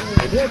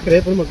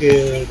క్రేప్ మనకి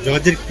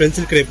జార్జెట్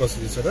పెన్సిల్ క్రేప్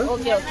వస్తుంది సార్.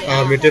 ఆ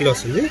మెటీరియల్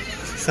వస్తుంది.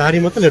 సారీ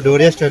మొత్తం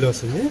డోరియా స్టైల్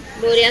వస్తుంది.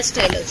 డోరియా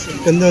స్టైల్ వచ్చింది.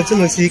 కింద వచ్చి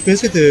మన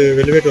సీక్వెన్స్ విత్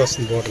వెల్వెట్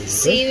వస్తుంది. బార్డర్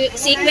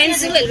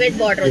సీక్వెన్స్ వెల్వెట్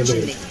బార్డర్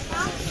వచ్చింది.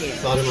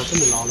 సారీ మొత్తం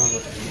లాలా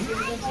వస్తుంది.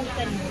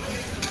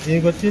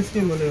 దీనికి వచ్చేసి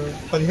మన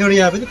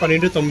 1750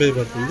 1290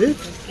 పడుతుంది.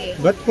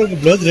 బట్ మనకి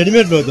బ్లౌజ్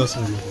రెడీమేడ్ బ్లౌజ్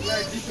వస్తుంది.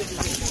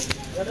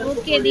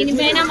 ఓకే,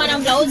 దీనిపైన మనం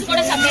బ్లౌజ్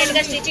కూడా సెపరేట్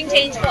గా స్టిచింగ్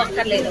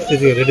చేయించుకోవక్కర్లేదు.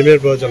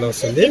 రెడీమేడ్ బ్లౌజ్ అలా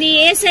వస్తుంది. ఇది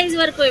ఏ సైజ్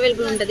వరకు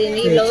అవైలబుల్ ఉంటది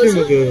ఈ బ్లౌజ్?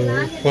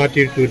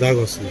 42 దాకా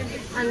వస్తుంది.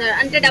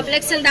 అంటే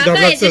XXL దాకా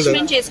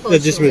అడ్జస్ట్మెంట్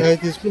చేసుకోవచ్చు.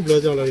 తీసుకుని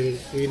బ్లౌజ్ అలా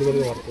ఈవెన్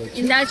వాడుకోవచ్చు.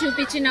 ఇందాక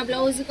చూపించిన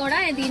బ్లౌజ్ కూడా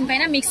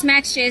దీనిపైన మిక్స్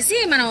మ్యాచ్ చేసి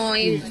మనం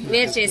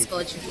వేర్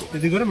చేసుకోవచ్చు.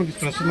 ఇది కూడా మనకి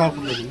స్పెషల్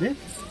ఆఫర్ ఉంది.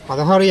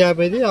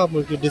 1650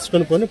 మనకి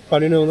డిస్కౌంట్ పోయి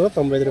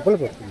 1295 రూపాయలు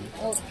పడుతుంది.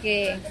 ఓకే.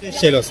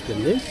 స్టైల్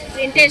వస్తుంది.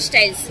 Printed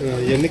styles.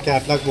 ఇవన్నీ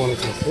క్యాటలాగ్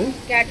మోడల్స్ వస్తాయి.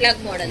 Catalogue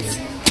models.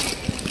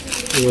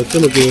 ఇది వచ్చి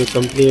మనకి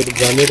కంప్లీట్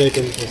బ్రాండెడ్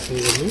ఐటమ్స్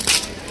వస్తాయి.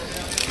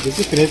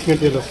 ఇది క్రేప్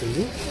మెటీరియల్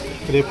వస్తుంది.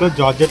 క్రేప్ లో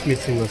జార్జెట్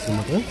మిక్సింగ్ వస్తుంది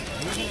అన్నమాట.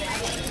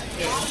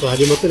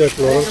 సారీ మొత్తం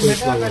ఫ్లోరల్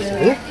ప్రింట్ లాగా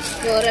వస్తుంది.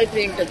 ఫ్లోరల్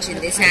ప్రింట్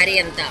వచ్చింది సారీ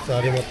అంతా.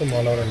 సారీ మొత్తం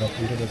ఆల్ ఓవర్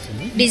ప్రింట్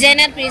వస్తుంది.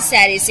 డిజైనర్ పీస్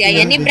సారీస్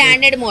అవన్నీ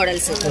branded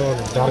models.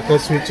 Dark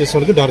colours use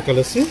చేసేవాళ్ళకి dark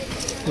colours,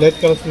 light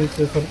colours use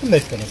చేసేవాళ్ళకి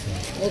లైట్ కలర్స్.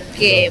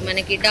 ఓకే,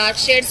 మనకి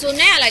డార్క్ షేడ్స్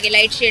ఉన్నాయి, అలాగే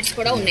లైట్ షేడ్స్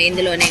కూడా ఉన్నాయి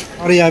ఇందులోనే.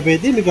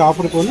 650 మీకు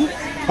ఆఫర్ కొని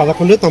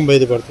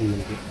 1195 పడుతుంది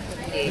మనకి.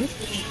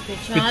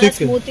 చాలా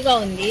స్మూత్ గా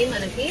ఉంది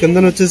మనకి. కింద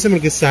వచ్చేసి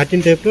మనకి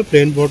సాటిన్ టైప్ లో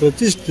ప్లెయిన్ బోర్డర్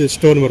వచ్చి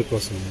స్టోన్ వర్క్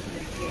వస్తుంది.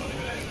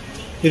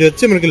 ఇది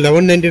వచ్చి మనకి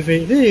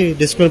 1195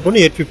 డిస్కౌంట్ పోయి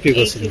 850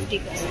 వస్తుంది.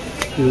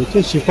 ఇది వచ్చి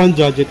షిఫాన్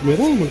జార్జెట్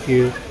మీద మనకి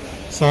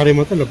సారీ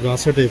మొత్తం ఇలా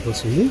బ్రాసో టైప్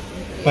వస్తుంది.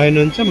 పైన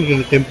నుంచి మనకి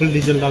టెంపుల్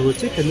డిజైన్ లాగా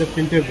వచ్చి కింద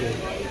ప్రింటెడ్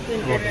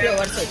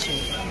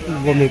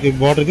మనకి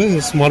బార్డర్ గా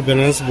స్మాల్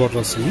బెనారస్ బార్డర్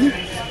వస్తుంది.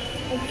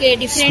 ఓకే,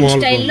 డిఫరెంట్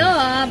స్టైల్లో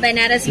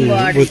బెనారస్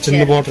బార్డర్.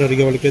 చిన్న బార్డర్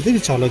అడిగే వాళ్ళకి అయితే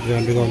ఇది చాలా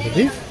గ్రాండ్ గా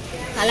ఉంటుంది.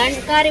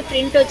 కలంకారీ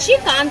ప్రింట్ వచ్చి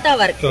కాంతా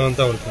వర్క్.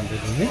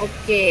 ఉంటుంది.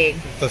 ఓకే,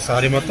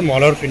 సారీ మొత్తం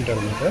ఆల్ ఓవర్ ప్రింట్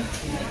అనమాట.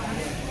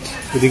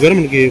 ఇది కూడా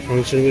మనకి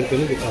ఫంక్షన్ వేర్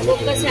కింద చాలా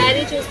ఒక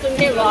సారీ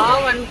చూస్తుంటే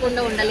వావ్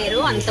అనుకుండా ఉండలేరు,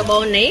 అంత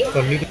బాగున్నాయి.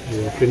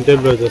 ప్రింటెడ్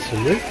బ్లౌజ్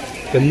వస్తుంది.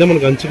 కింద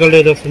మనకి అంచు కలర్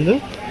ఏది వస్తుందో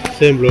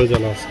సేమ్ బ్లౌజ్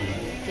అలా వస్తుంది.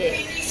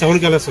 7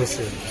 కలర్స్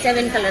వస్తాయి.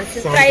 7 కలర్స్.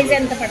 ప్రైస్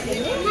ఎంత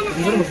పడుతుంది?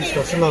 ఇది కూడా మనకి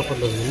స్పెషల్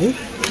ఆఫర్లో ఉంది.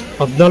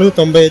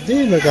 1495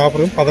 మనకి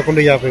ఆఫర్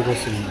 1150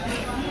 వస్తుంది.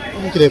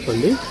 క్రేప్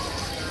అండి.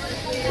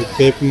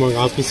 క్రేప్ మా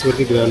ఆఫీస్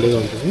వరకు గ్రాండ్ గా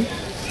ఉంటుంది.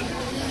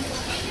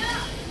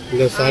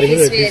 ఇంకా సారీ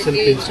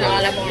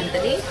చాలా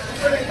బాగుంటది.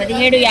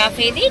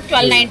 1750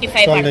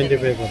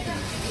 1295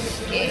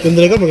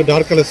 ఇందులో మనకి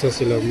డార్క్ కలర్స్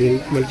వస్తాయి.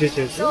 Multi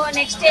shades. సో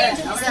నెక్స్ట్ ఏం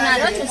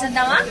చూపిస్తున్నారో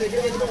చూసేద్దామా?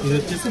 ఇది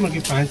వచ్చేసి మనకి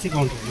ఫ్యాన్సీ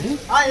కౌంటర్ ఉంది.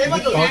 1000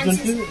 to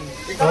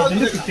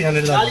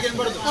 1500 దాకా.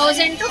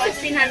 1000 to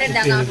 1500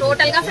 దాకా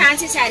టోటల్ గా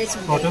fancy saris.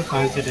 Total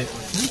fancy type.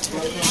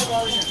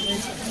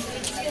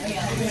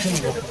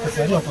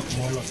 ఒక్కొక్కసారి ఒక్కొక్క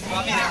మోడల్ వస్తుంది.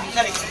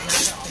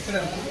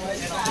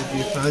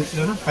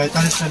 ఫ్యాన్సీలో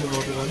పైతాని స్టైల్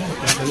బోర్డర్ కానీ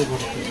పైతాని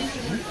బోర్డర్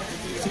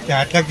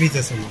క్యాట్లాగ్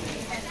పీసెస్ ఉన్నాయి.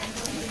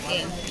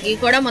 ఇవి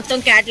కూడా మొత్తం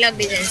catalogue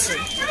designs.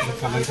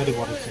 Kalamkari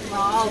borders,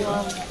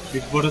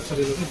 big borders,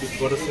 big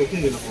borders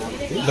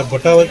ఇలా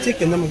బొట్టా వచ్చి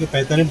కింద మనకి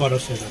పైతాని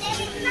బోర్డర్స్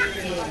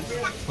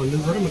పళ్ళు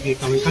కూడా మనకి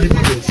కలంకారీ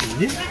బోర్డర్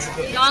వస్తుంది.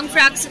 లాంగ్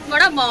ఫ్రాక్స్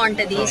కూడా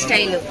బాగుంటది ఈ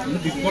స్టైల్.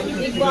 బిగ్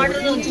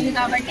బోర్డర్ వచ్చింది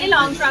కాబట్టి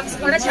లాంగ్ ఫ్రాక్స్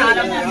కూడా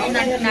చాలా బాగుంటుంది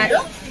అంటున్నారు.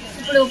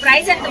 ఇప్పుడు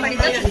ప్రైస్ ఎంత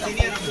పడిందో చూద్దాం.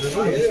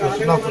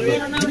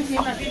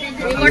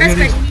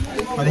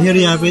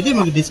 1750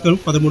 మనకి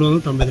డిస్కౌంట్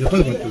 1390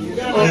 రూపాయలు పడుతుంది.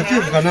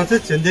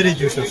 బనారస్ చందేరి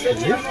జ్యూస్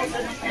వస్తుంది.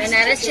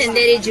 Banaras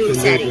Chanderi juice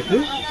sorry.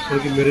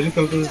 మనకి మెరూన్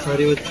కలర్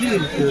సారీ వచ్చి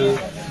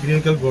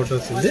గ్రీన్ కలర్ బోర్డర్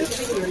వస్తుంది.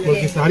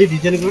 మనకి సారీ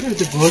డిజైన్ కూడా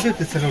ఇది బ్లౌజ్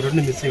తెస్తాను,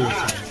 రెండు మిస్సింగ్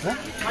వస్తుంది.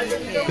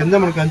 కింద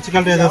మనకి అంచు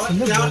కలర్ ఏదో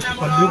వస్తుందో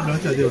పళ్ళు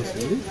బ్లౌజ్ అదే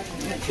వస్తుంది.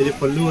 ఇది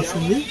పళ్ళు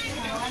వస్తుంది,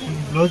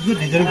 బ్లౌజ్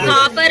డిజైన్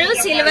కాపర్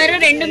సిల్వర్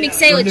రెండు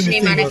మిక్స్ అయ్యి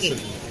వచ్చినాయి మనకి.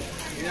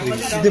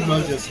 ఇది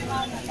బ్లౌజ్ వస్తుంది,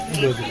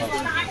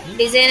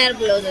 డిజైనర్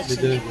బ్లౌజ్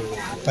వచ్చింది.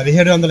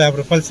 1750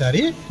 రూపాయలు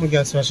సారీ. మీకు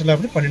స్పెషల్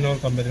ఆఫర్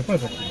 1290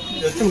 రూపాయలు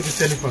పడుతుంది.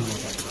 సెల్ఫ్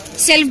అన్నమాట,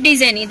 సెల్ఫ్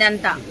డిజైన్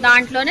ఇదంతా,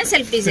 దాంట్లోనే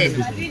సెల్ఫ్ డిజైన్.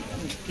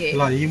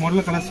 ఇలా ఈ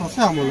మోడల్ కలర్స్ వస్తే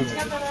ఆ మోడల్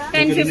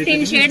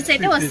 10-15 షేడ్స్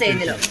అయితే వస్తాయి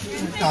ఇందులో.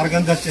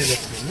 ఆర్గంజా స్టైల్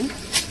వస్తుంది,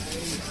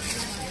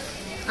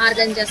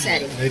 ఆర్గంజా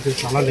సారీ.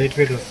 చాలా లైట్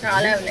వెయిట్ వస్తుంది,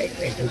 చాలా లైట్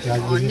వెయిట్.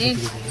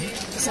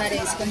 సారీ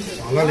వేసుకొని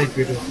చాలా లైట్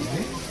వెయిట్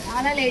వస్తుంది,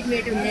 చాలా లైట్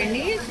వెయిట్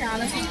ఉందండి.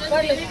 చాలా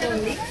సూపర్ లుక్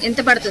ఉంది. ఎంత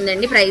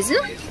పడుతుందండి ప్రైస్?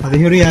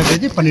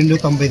 1750,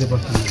 1295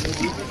 పడుతుంది.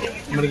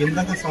 మనకి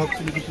ఇందాక soft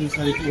silk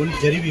sorry only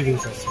zari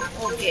వీవింగ్స్ వస్తాయి.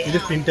 ఇది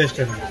printed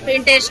style,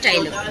 printed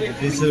style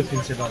digital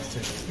printed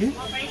వస్తాయి.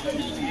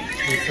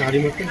 ఈ సారీ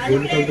మొత్తం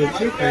గోల్డ్ కలర్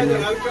వచ్చి పైన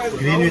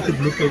గ్రీన్ విత్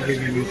బ్లూ కలర్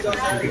వీవింగ్స్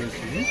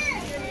వస్తుంది.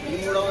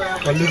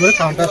 పళ్ళు కూడా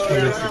కాంట్రాస్ట్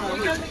పళ్ళు వస్తుంది.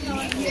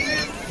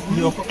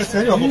 ఇది ఒక్కొక్క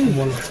సారీ ఒక్కొక్క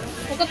మోడల్ వస్తుంది,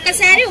 ఒక్కొక్క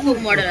సారీ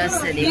ఒక్కొక్క మోడల్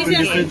వస్తుంది.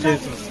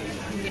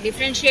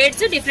 Different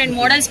shades different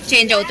models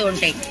change అవుతూ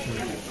ఉంటాయి.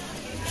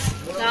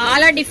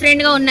 చాలా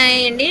డిఫరెంట్ గా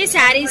ఉన్నాయండి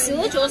శారీస్.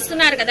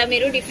 చూస్తున్నారు కదా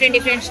మీరు,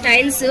 డిఫరెంట్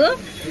స్టైల్స్,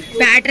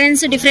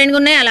 ప్యాటర్న్స్ డిఫరెంట్ గా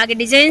ఉన్నాయి. అలాగే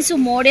డిజైన్స్,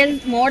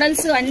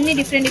 మోడల్స్ అన్ని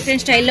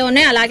డిఫరెంట్ స్టైల్లో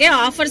ఉన్నాయి. అలాగే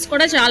ఆఫర్స్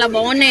కూడా చాలా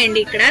బాగున్నాయండి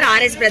ఇక్కడ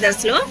ఆర్ఎస్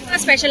బ్రదర్స్ లో.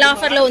 స్పెషల్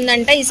ఆఫర్ లో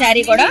ఉందంట ఈ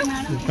శారీ కూడా.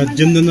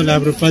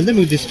 1850 రూపాయలు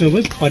మీకు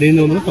డిస్కౌంట్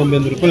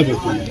 1298 రూపాయలు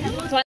పడుతుంది.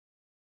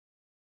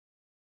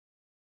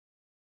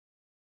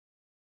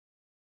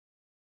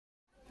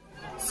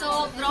 సో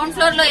గ్రౌండ్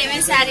ఫ్లోర్ లో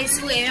ఏమేమి శారీస్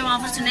ఏమేమి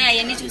ఆఫర్స్ ఉన్నాయి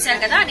అవన్నీ చూసారు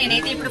కదా.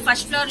 నేనైతే ఇప్పుడు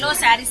ఫస్ట్ ఫ్లోర్ లో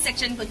శారీస్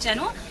సెక్షన్ కి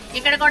వచ్చాను.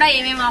 ఇక్కడ కూడా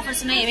ఏమేమి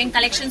ఆఫర్స్ ఉన్నాయి, ఏమేమి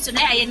కలెక్షన్స్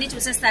ఉన్నాయి అవన్నీ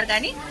చూసేస్తారు.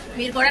 కానీ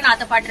మీరు కూడా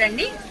నాతో పాటు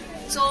రండి.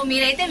 సో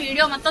మీరైతే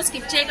వీడియో మొత్తం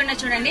స్కిప్ చేయకుండా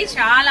చూడండి.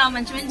 చాలా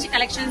మంచి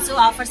కలెక్షన్స్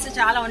ఆఫర్స్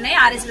చాలా ఉన్నాయి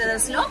ఆర్ఎస్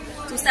బ్రదర్స్ లో.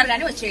 చూస్తారు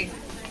కానీ వచ్చేయండి.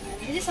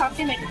 ఇది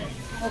సాఫ్ట్ మెటీరియల్.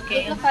 ఓకే,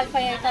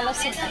 5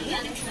 కలర్స్ ఉంటాయి.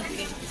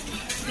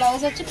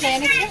 బ్లౌజ్ వచ్చి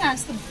ప్లెయిన్ ఇచ్చి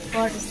హ్యాండ్స్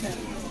బార్డర్ ఇస్తారు.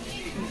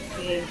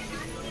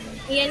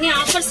 ఇవన్నీ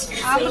ఆఫర్స్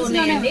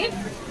ఉన్నాయండి.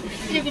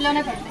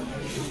 3లోనే పడతాయి.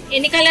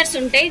 ఎన్ని కలర్స్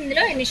ఉంటాయి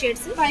ఇందులో, ఎన్ని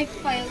షేడ్స్?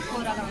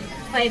 5-4 అలా ఉంటాయి.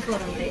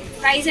 5-4 ఉంటాయి.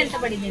 ప్రైస్ ఎంత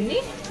పడిందండి?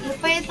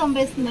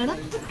 3590 ఇస్తుంది మేడం.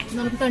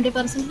 మనకు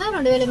 20%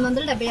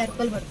 2876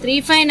 రూపాయలు పడుతుంది.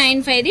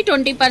 3595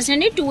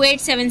 20%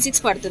 2876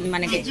 పడుతుంది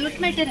మనకి. జూట్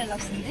మెటీరియల్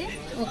వస్తుంది.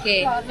 ఓకే,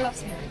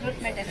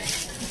 జూట్ మెటీరియల్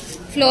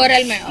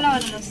ఫ్లోరల్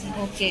వస్తుంది.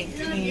 ఓకే.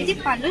 ఇది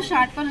పళ్ళు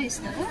షార్ట్ పళ్ళు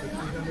ఇస్తారు,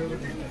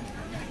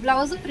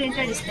 బ్లౌజ్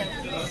ప్రింటెడ్ ఇస్తారు.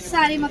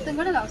 శారీ మొత్తం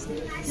కూడా ఇలా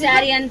వస్తుంది.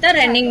 శారీ అంతా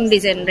రన్నింగ్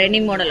డిజైన్,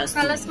 రన్నింగ్ మోడల్ వస్తుంది.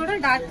 కలర్స్ కూడా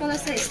డార్క్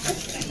కలర్స్ ఇస్తారు.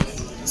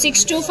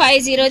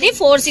 6250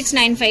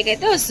 4695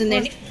 అయితే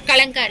వస్తుందండి.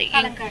 Kalamkari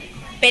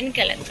pen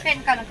colour.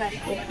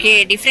 Okay,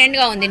 different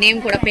గా ఉంది నేమ్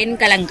కూడా, పెన్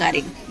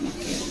కలంకారీ.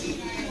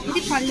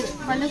 ఇది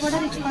పళ్ళు కూడా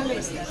రిచ్ పళ్ళు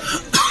ఇస్తారు.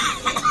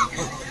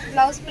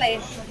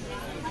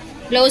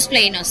 బ్లౌజ్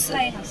ప్లెయిన్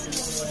వస్తుంది.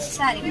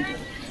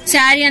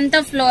 శారీ అంతా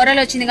ఫ్లోరల్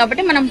వచ్చింది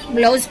కాబట్టి మనం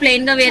బ్లౌజ్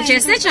ప్లెయిన్ గా వేర్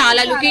చేస్తే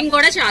చాలా లుకింగ్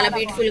కూడా చాలా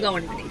బ్యూటిఫుల్ గా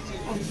ఉంటుంది.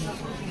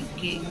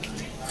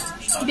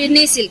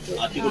 బిర్నీ సిల్క్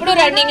ఇప్పుడు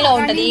రన్నింగ్ లో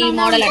ఉంటది ఈ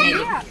మోడల్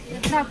అనేది.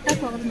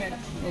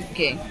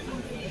 ఓకే,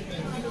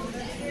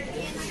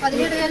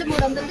 17,300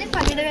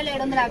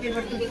 12,750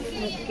 పడుతుంది.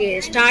 ఓకే,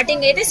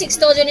 స్టార్టింగ్ అయితే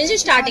 6000 నుంచి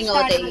స్టార్టింగ్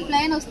అవుతాయి.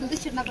 ప్లెయిన్ వస్తుంది,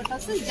 చిన్న పట్టు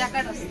వస్తుంది,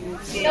 జాకెట్ వస్తుంది.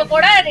 ఇందులో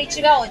కూడా రిచ్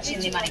గా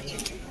వచ్చింది మనకి.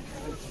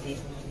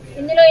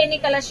 ఇందులో ఎన్ని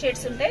కలర్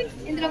షేడ్స్ ఉంటాయి?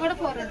 ఇందులో కూడా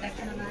 4 ఉంటాయి.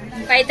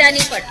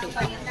 పైతానీ పట్టు.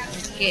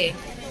 ఓకే,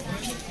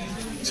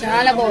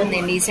 చాలా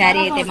బాగుందండి ఈ శారీ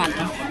అయితే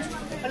మాత్రం.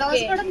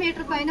 బ్లౌజ్ కూడా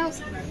మీటర్ పైన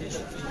వస్తుంది.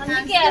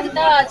 అందుకే అంత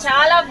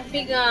చాలా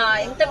బిగ్,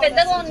 ఎంత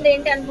పెద్దగా ఉంది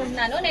ఏంటి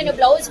అనుకుంటున్నాను నేను.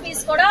 బ్లౌజ్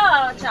పీస్ కూడా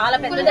చాలా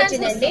పెద్దగా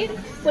వచ్చిందండి.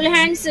 ఫుల్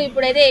హ్యాండ్స్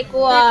ఇప్పుడైతే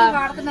ఎక్కువ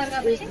వాడుతున్నారు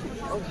కాబట్టి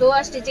ఎక్కువ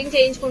స్టిచ్చింగ్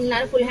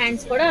చేయించుకుంటున్నారు. ఫుల్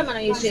హ్యాండ్స్ కూడా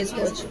మనం యూజ్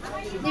చేసుకోవచ్చు.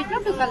 దీంట్లో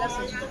 2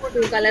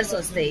 కలర్స్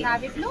వస్తాయి.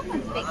 Navy blue,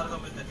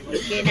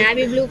 okay,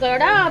 navy blue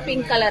కూడా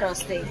పింక్ కలర్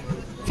వస్తాయి.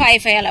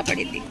 5 అలా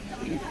పడింది.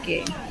 ఓకే,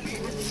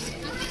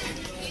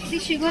 ఇది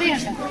షిగోరి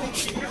అంటారు.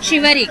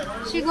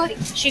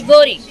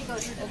 షిగోరి.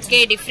 ఓకే,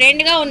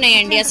 డిఫరెంట్ గా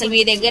ఉన్నాయండి. అసలు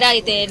మీ దగ్గర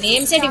అయితే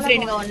నేమ్సే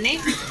డిఫరెంట్ గా ఉన్నాయి.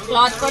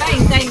 క్లాత్ కూడా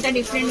ఇంకా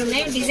డిఫరెంట్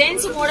ఉన్నాయి.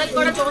 డిజైన్స్ మోడల్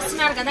కూడా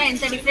చూస్తున్నారు కదా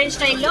ఎంత డిఫరెంట్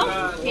స్టైల్లో.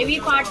 హెవీ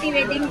పార్టీ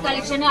వెడ్డింగ్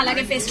కలెక్షన్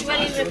అలాగే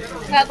ఫెస్టివల్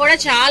కూడా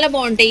చాలా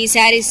బాగుంటాయి ఈ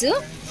శారీస్.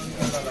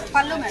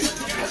 పళ్ళు మేడం.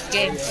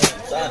 ఓకే,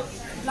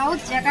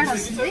 బ్లౌజ్ జాకెట్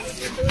వస్తుంది.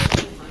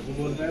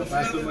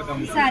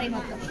 శారీ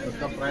మొత్తం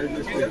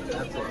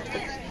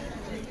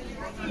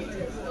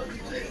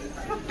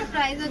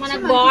మన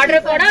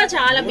బార్డర్ కూడా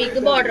చాలా బిగ్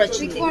బార్డర్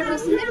వచ్చింది.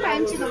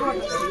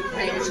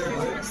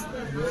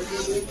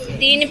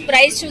 దీని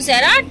ప్రైస్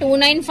చూసారా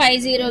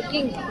 2950 కి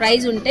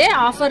ప్రైస్ ఉంటే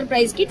ఆఫర్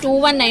ప్రైస్ కి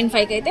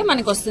 2195 కి అయితే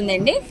మనకు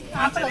వస్తుందండి.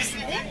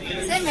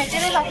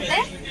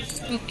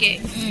 ఓకే,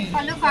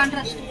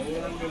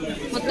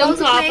 మొత్తం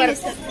కాపర్,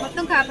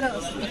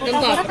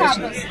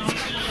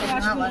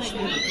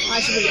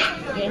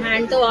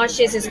 హ్యాండ్ తో వాష్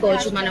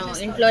చేసేసుకోవచ్చు మనం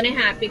ఇంట్లోనే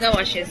హ్యాపీగా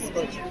వాష్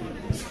చేసుకోవచ్చు.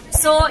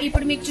 సో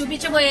ఇప్పుడు మీకు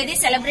చూపించబోయేది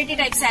సెలబ్రిటీ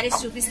టైప్ శారీస్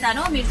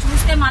చూపిస్తాను. మీరు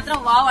చూస్తే మాత్రం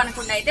వావ్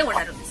అనుకుంటా అయితే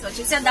ఉండరు. సో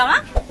చూసేద్దామా.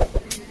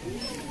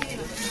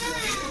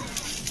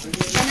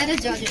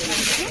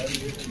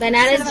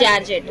 బనారస్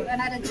జార్జెట్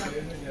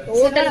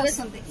టోటల్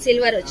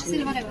సిల్వర్ వచ్చింది.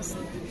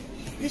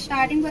 ఇది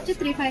స్టార్టింగ్ వచ్చి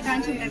 3,500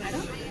 కాంచి ఉంటాయి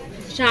మేడం.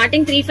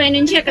 స్టార్టింగ్ 3,500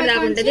 నుంచి అక్కడ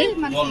దాకా ఉంటది.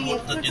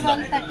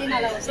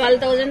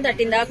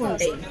 12,013 దాకా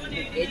ఉంటాయి.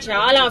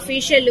 చాలా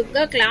అఫీషియల్ లుక్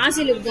గా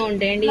క్లాసీ లుక్ గా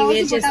ఉంటాయండి ఈ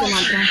వేర్ చేస్తే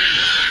మాత్రం.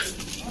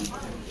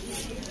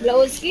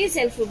 బ్లౌజ్ కి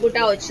సెల్ఫ్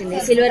బుటా వచ్చింది,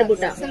 సిల్వర్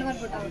బుటా.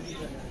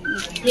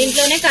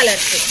 దీంట్లోనే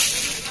కలర్స్.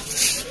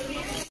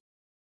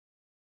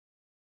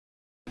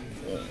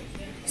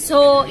 సో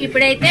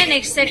ఇప్పుడైతే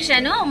నెక్స్ట్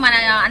సెక్షన్ మన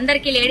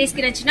అందరికి లేడీస్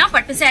కి నచ్చిన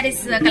పట్టు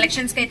శారీస్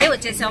కలెక్షన్స్ కి అయితే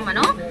వచ్చేసాం.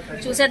 మనం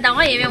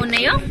చూసేద్దామా ఏమేమి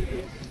ఉన్నాయో.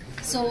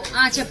 సో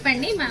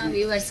చెప్పండి మా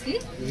వ్యూవర్స్ కి.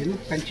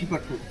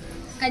 కంచిపట్టు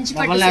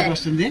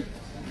వస్తుంది.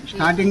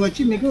 స్టార్టింగ్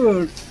వచ్చి మీకు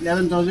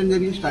 11,000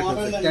 జరిగి స్టార్ట్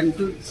అవుతుంది. 10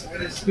 to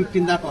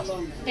 15 దాకా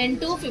వస్తుంది. 10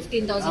 to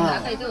 15,000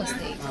 దాకా అయితే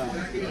వస్తాయి.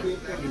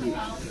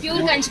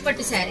 ప్యూర్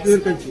కంచిపట్టు శారీ.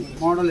 ప్యూర్ కంచి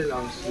మోడల్ ఇలా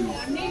వస్తుంది.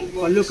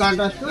 పళ్ళు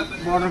కాంట్రాస్ట్,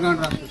 బోర్డర్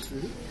కాంట్రాస్ట్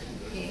వస్తుంది.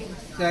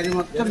 శారీ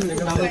మొత్తం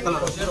డబుల్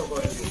కలర్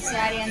వస్తుంది.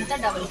 శారీ అంతా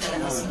డబుల్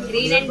కలర్ వస్తుంది.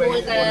 Green and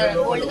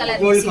gold colour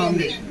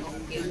combination.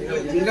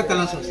 దీంట్లో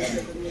కలర్స్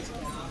వస్తుంది.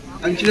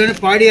 కంచిలోనే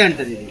పాడి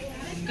అంటది ఇది.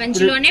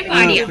 కంచిలోనే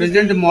పాడి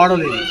ప్రెసెంట్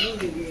మోడల్ ఇది.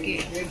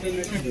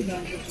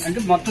 అంటే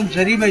మొత్తం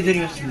జరీ బై జరీ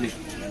వస్తుంది.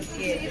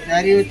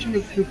 శారీ వచ్చి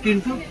మీకు 15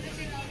 to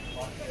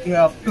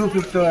up to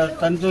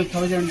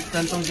 10,000,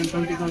 10,000,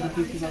 20,000,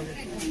 50,000.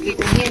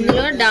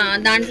 ఇందులో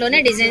దాంట్లోనే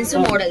డిజైన్స్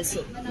మోడల్స్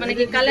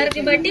మనకి కలర్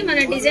కి బట్టి మన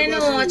డిజైన్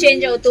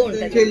చేంజ్ అవుతూ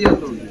ఉంటుంది.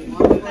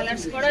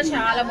 కలర్స్ కూడా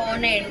చాలా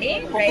బాగున్నాయండి.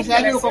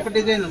 ఒక్కొక్క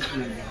డిజైన్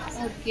వస్తుంది.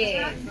 ఓకే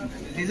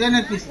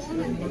డిజైనర్ పీసెస్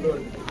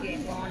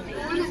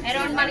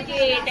అరౌండ్ మనకి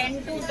 10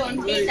 to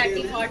 20,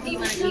 30, 40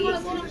 మనకి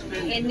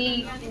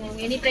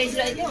ఎనీ ప్రైస్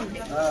లో అయితే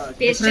ఉంటాయి.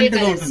 పేస్టల్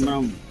కలర్స్,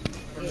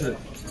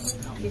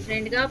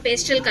 డిఫరెంట్ గా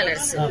పేస్టల్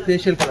కలర్స్.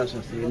 ఫేషియల్ కలర్స్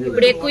వస్తాయి.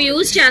 ఇప్పుడు ఎక్కువ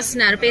యూజ్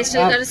చేస్తున్నారు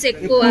పేస్టల్ కలర్స్,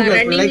 ఎక్కువ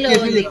రన్నింగ్ లో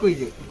ఉంది.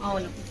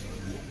 అవును,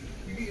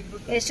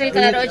 పేస్టల్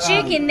కలర్ వచ్చి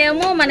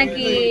కిందేమో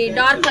మనకి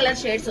డార్క్ కలర్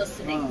షేడ్స్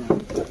వస్తున్నాయి.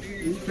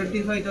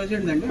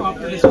 25,000 అండి.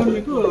 ఆఫ్టర్ డిస్కౌంట్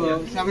మీకు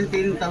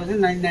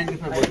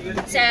 17,995.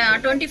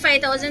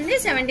 25,000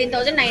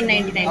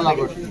 17,999.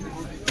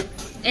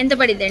 ఎంత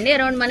పడిద్ది అండి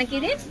అరౌండ్ మనకి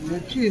ఇది?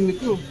 వచ్చి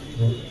మీకు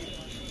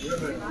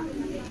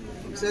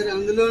సరే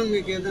అందులో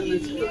మీకు ఏదైనా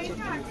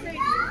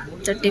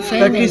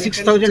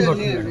 36,000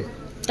 పడుతుంది.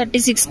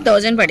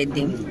 36,000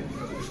 పడిద్ది.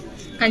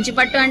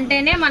 కంచిపట్టు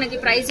అంటేనే మనకి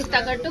ప్రైస్ కి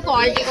తగ్గట్టు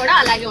క్వాలిటీ కూడా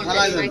అలాగే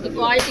ఉంటుంది. మనకి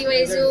క్వాలిటీ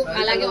వైజ్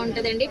అలాగే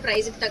ఉంటదండి,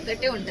 ప్రైస్ కి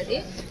తగ్గట్టే ఉంటది.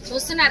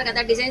 చూస్తున్నారు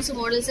కదా డిజైన్స్,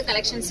 మోడల్స్,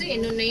 కలెక్షన్స్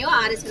ఎన్ని ఉన్నాయో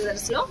R.S.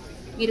 Brothers లో.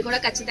 మీరు కూడా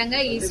ఖచ్చితంగా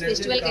ఈ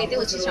ఫెస్టివల్ కి అయితే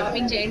వచ్చి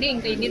షాపింగ్ చేయండి.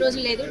 ఇంకా ఎన్ని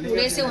రోజులు లేదు, 2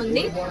 days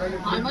ఉంది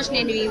ఆల్మోస్ట్.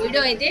 నేను ఈ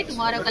వీడియో అయితే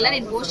టుమారో కల్లా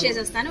నేను పోస్ట్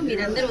చేసేస్తాను.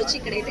 మీరందరూ వచ్చి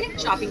ఇక్కడైతే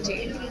షాపింగ్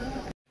చేయండి.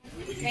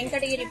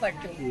 వెంకటగిరి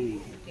పట్టు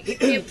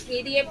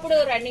ఇది ఎప్పుడు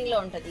రన్నింగ్ లో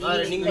ఉంటది?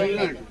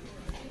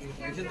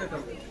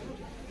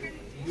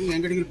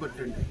 వెంకటగిరి పట్టు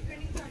అండి.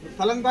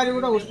 కలంకారీ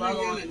కూడా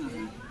వస్తుంది.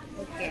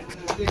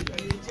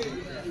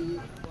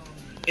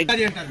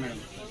 అంటారు మేడం.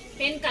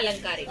 పెన్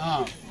కలంకారీ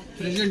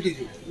ప్రెసెంట్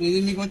ఇది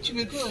మీకు వచ్చి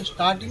మీకు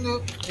స్టార్టింగ్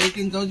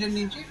 18,000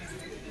 నుంచి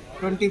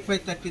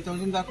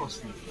 25,000-30,000 దాకా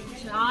వస్తుంది.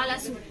 చాలా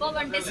సూపర్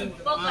అంటే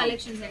సూపర్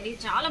కలెక్షన్స్ అండి.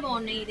 చాలా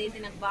బాగున్నాయి. ఇదైతే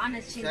నాకు బాగా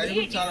నచ్చింది.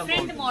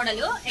 డిఫరెంట్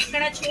మోడల్,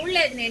 ఎక్కడ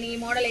చూడలేదు నేను ఈ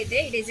మోడల్ అయితే.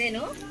 ఈ డిజైన్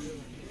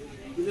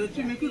ఇది వచ్చి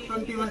మీకు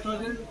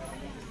 21,000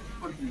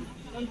 పడుతుంది.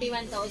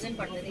 21,000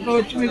 పడుతుంది.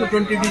 వచ్చి మీకు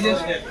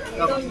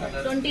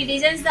 20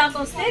 డిజైన్స్ దాకా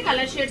వస్తే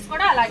కలర్ షేడ్స్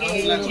కూడా అలాగే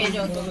చేంజ్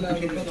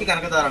అవుతుంది.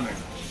 కనకదార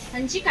మేడం.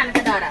 మంచి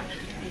కనకదార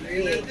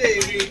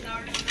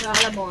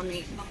చాలా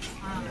బాగున్నాయి.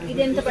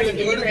 ఇది ఎంత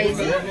పడింది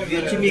ప్రైస్? ఇది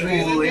వచ్చి మీకు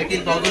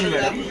 18,000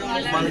 మేడం.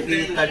 మనకి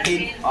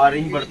 13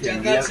 ఆరెంజ్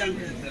పడుతుంది.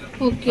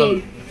 ఓకే,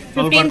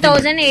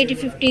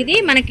 15,850. ఇది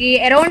మనకి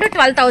అరౌండ్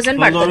 12,000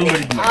 పడుతుంది.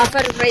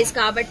 ఆఫర్ ప్రైస్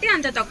కాబట్టి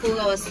అంత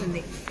తక్కువగా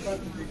వస్తుంది.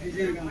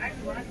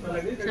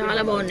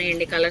 చాలా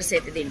బాగున్నాయండి కలర్స్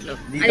అయితే. దీంట్లో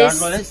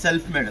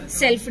సెల్ఫ్ మేడం,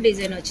 సెల్ఫ్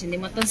డిజైన్ వచ్చింది,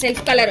 మొత్తం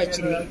సెల్ఫ్ కలర్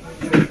వచ్చింది.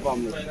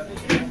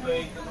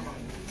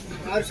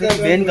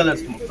 మెయిన్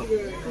కలర్స్ మొత్తం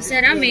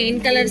చూసారా? మెయిన్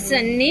కలర్స్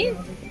అన్ని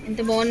ఎంత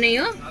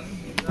బాగున్నాయో.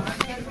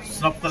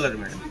 Snuff colour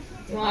madam.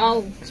 Wow,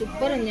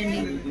 super ఉందండి.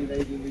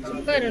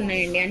 సూపర్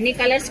ఉన్నాయండి. అన్ని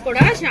కలర్స్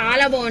కూడా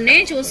చాలా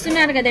బాగున్నాయి.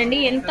 చూస్తున్నారు కదండి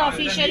ఎంత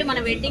అఫీషియల్. మన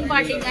వెడ్డింగ్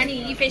పార్టీ కానీ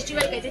ఈ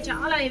ఫెస్టివల్ కి అయితే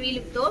చాలా హెవీ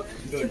లుక్ తో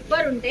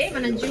సూపర్ ఉంటాయి.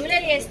 మనం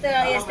జ్యువెలరీ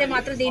వేస్తే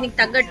మాత్రం దీనికి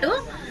తగ్గట్టు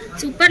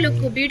సూపర్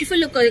లుక్,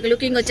 బ్యూటిఫుల్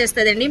లుకింగ్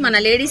వచ్చేస్తుందండి మన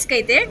లేడీస్ కి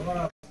అయితే.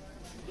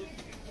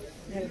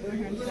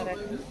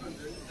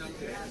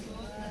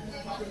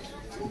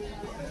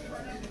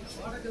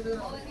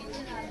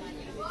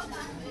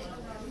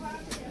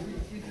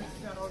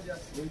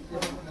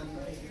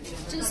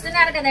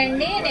 చూస్తున్నారు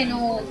కదండి, నేను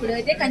ఇప్పుడు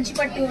అయితే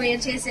కంచిపట్టు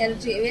వేర్ చేసి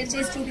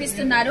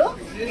చూపిస్తున్నారు.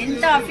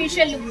 ఎంత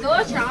అఫీషియల్ లుక్ తో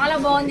చాలా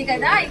బాగుంది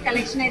కదా ఈ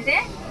కలెక్షన్ అయితే.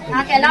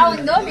 నాకు ఎలా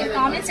ఉందో మీరు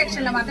కామెంట్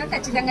సెక్షన్ లో మాత్రం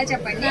ఖచ్చితంగా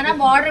చెప్పండి.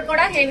 బార్డర్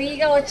కూడా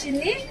హెవీగా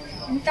వచ్చింది.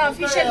 ఇంత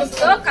అఫీషియల్ లుక్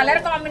తో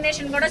కలర్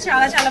కాంబినేషన్ కూడా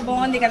చాలా చాలా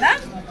బాగుంది కదా.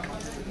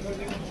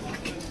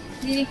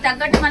 దీనికి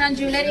తగ్గట్టు మనం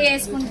జ్యువెలరీ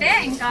వేసుకుంటే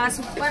ఇంకా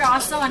సూపర్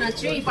ఆసమ్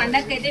అనొచ్చు. ఈ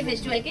పండగకి అయితే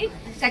ఫెస్టివల్ కి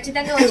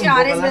ఖచ్చితంగా వచ్చి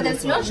ఆర్ఎస్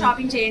బ్రదర్స్ లో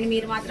షాపింగ్ చేయండి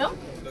మీరు మాత్రం.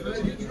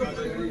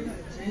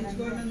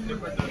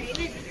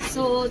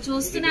 సో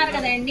చూస్తున్నారు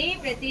కదండి,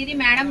 ప్రతిదీ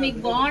మేడం మీకు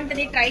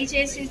బాగుంటది, ట్రై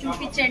చేసి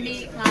చూపించండి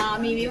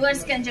మీ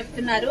వ్యూవర్స్ కి అని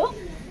చెప్తున్నారు.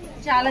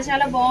 చాలా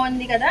చాలా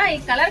బాగుంది కదా. ఈ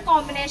కలర్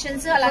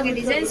కాంబినేషన్స్ అలాగే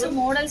డిజైన్స్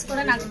మోడల్స్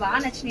కూడా నాకు బాగా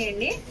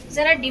నచ్చినాయండి.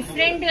 జరా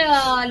డిఫరెంట్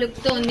లుక్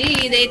తో ఉంది.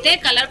 ఇదైతే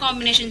కలర్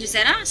కాంబినేషన్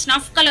చూసారా,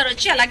 స్నఫ్ కలర్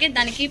వచ్చి అలాగే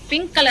దానికి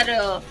పింక్ కలర్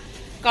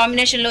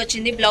కాంబినేషన్ లో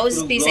వచ్చింది. బ్లౌజ్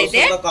పీస్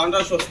అయితే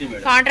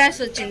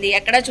కాంట్రాస్ట్ వచ్చింది.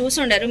 ఎక్కడ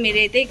చూసుండరు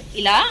మీరైతే.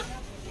 ఇలా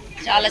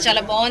చాలా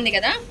చాలా బాగుంది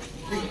కదా.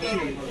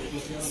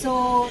 సో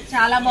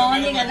చాలా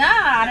బాగుంది కదా.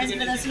 ఆర్ఎస్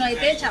బ్రదర్స్ లో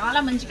అయితే చాలా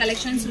మంచి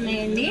కలెక్షన్స్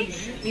ఉన్నాయండి.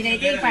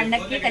 మీరైతే ఈ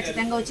పండగకి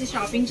ఖచ్చితంగా వచ్చి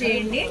షాపింగ్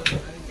చేయండి.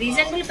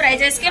 రీజనబుల్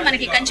ప్రైజెస్ కే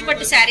మనకి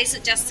కంచిపట్టు శారీస్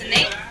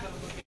వచ్చేస్తున్నాయి.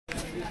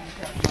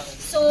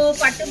 సో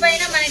పట్టు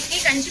పైన మనకి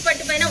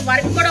కంచిపట్టు పైన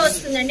వర్క్ కూడా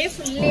వస్తుందండి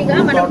ఫుల్లీగా.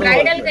 మన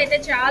బ్రైడల్ కి అయితే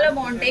చాలా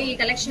బాగుంటాయి ఈ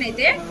కలెక్షన్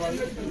అయితే.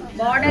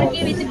 బార్డర్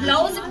కి విత్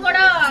బ్లౌజ్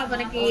కూడా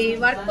మనకి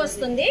వర్క్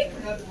వస్తుంది.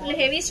 ఫుల్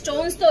హెవీ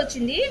స్టోన్స్ తో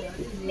వచ్చింది.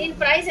 దీని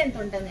ప్రైస్ ఎంత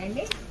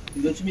ఉంటుందండి?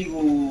 ఇది వచ్చి మీకు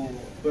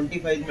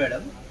 25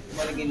 మేడం,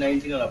 మనకి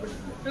 19 అలా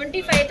పడుతుంది.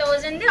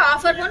 25,000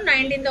 ఆఫర్ లో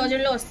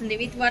 19,000 లో వస్తుంది.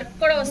 విత్ వర్క్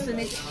కూడా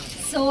వస్తుంది.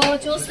 సో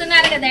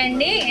చూస్తున్నారు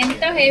కదండి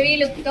ఎంత హెవీ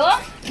లుక్ తో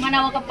మనం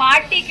ఒక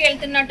పార్టీకి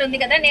వెళ్తున్నట్టుంది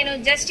కదా. నేను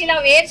జస్ట్ ఇలా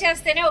వేర్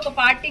చేస్తేనే ఒక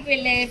పార్టీకి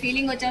వెళ్ళే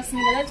ఫీలింగ్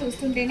వచ్చేస్తుంది కదా.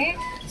 చూస్తుంటేనే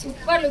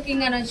సూపర్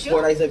లుకింగ్ అనొచ్చు.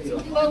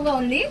 సూపర్ గా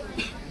ఉంది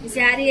ఈ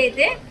శారీ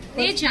అయితే.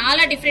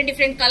 చాలా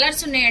డిఫరెంట్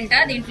కలర్స్ ఉన్నాయంట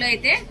దీంట్లో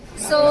అయితే.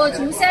 సో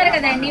చూసారు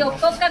కదండి,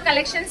 ఒక్కొక్క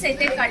కలెక్షన్స్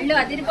అయితే కళ్ళు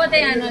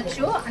అదిరిపోతాయి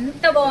అనొచ్చు,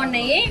 అంత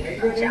బాగున్నాయి.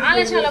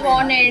 చాలా చాలా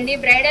బాగున్నాయండి.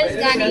 బ్రైడల్స్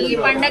కానీ ఈ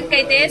పండగకి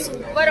అయితే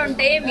సూపర్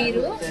ఉంటాయి.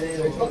 మీరు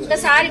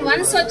ఒక్కసారి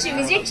వన్స్ వచ్చి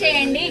విజిట్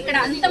చేయండి. ఇక్కడ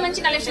అంత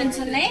మంచి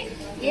కలెక్షన్స్ ఉన్నాయి.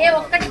 ఏ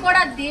ఒక్కటి కూడా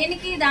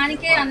దేనికి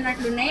దానికే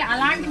అన్నట్లున్నాయి.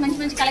 అలాంటి మంచి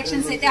మంచి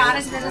కలెక్షన్స్ అయితే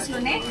ఆర్ఎస్ బ్రదర్స్ లో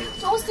ఉన్నాయి.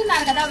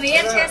 చూస్తున్నారు కదా,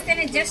 వేర్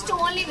చేస్తేనే జస్ట్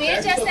ఓన్లీ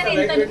వేర్ చేస్తేనే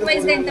ఎంత లుక్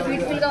వైజ్ గా ఎంత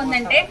బ్యూటిఫుల్ గా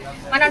ఉందంటే,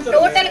 మనం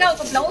టోటల్ గా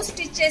ఒక బ్లౌజ్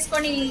స్టిచ్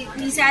చేసుకొని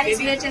ఈ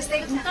శారీస్ వేర్ చేస్తే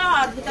ఇంకా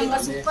అద్భుతంగా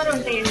సూపర్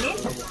ఉంటాయండి.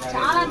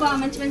 చాలా బాగా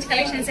మంచి మంచి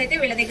కలెక్షన్స్ అయితే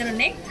వీళ్ళ దగ్గర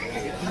ఉన్నాయి.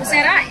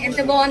 చూసారా ఎంత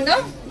బాగుందో.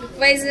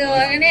 లుక్ వైజ్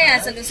గానే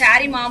అసలు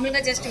శారీ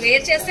మామూలుగా జస్ట్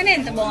వేర్ చేస్తేనే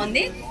ఎంత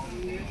బాగుంది.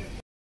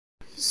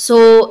 సో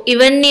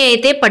ఇవన్నీ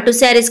అయితే పట్టు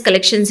శారీస్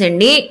కలెక్షన్స్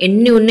అండి.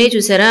 ఎన్ని ఉన్నాయి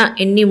చూసారా,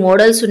 ఎన్ని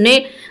మోడల్స్ ఉన్నాయి.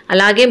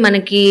 అలాగే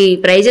మనకి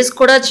ప్రైజెస్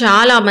కూడా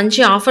చాలా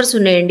మంచి ఆఫర్స్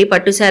ఉన్నాయండి.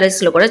 పట్టు శారీస్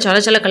లో కూడా చాలా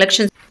చాలా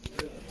కలెక్షన్స్.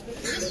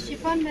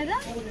 షిఫాన్ మీద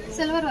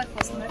సిల్వర్ వర్క్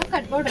వస్తుంది మేడం.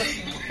 కట్ బోర్డర్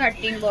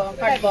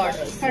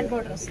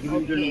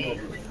వస్తుంది.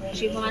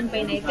 షిఫాన్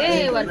పైన అయితే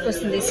వర్క్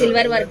వస్తుంది.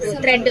 సిల్వర్ వర్క్,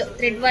 థ్రెడ్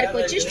వర్క్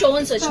వచ్చి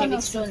స్టోన్స్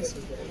వచ్చినాయి. స్టోన్స్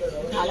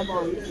చాలా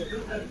బాగుంది.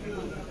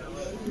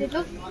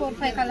 దీంట్లో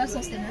 4-5 కలర్స్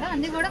వస్తాయి మేడం.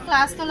 అన్ని కూడా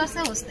క్లాస్ కలర్స్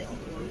వస్తాయి.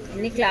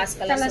 అన్ని క్లాస్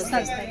కలర్స్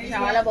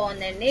చాలా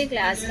బాగుందండి.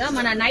 క్లాస్ గా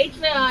మన నైట్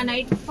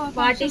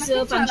పార్టీస్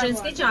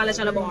ఫంక్షన్స్ కి చాలా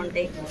చాలా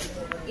బాగుంటాయి.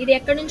 ఇది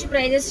ఎక్కడ నుంచి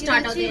ప్రైజెస్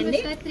స్టార్ట్ అవుతాయండి?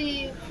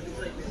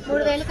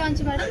 3,000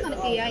 కాంచి మేడం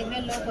మనకి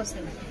 5,000 లోపు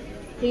వస్తుంది.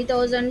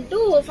 3,000 to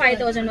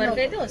 5,000 వరకు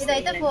అయితే వస్తుంది.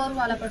 ఇదైతే 4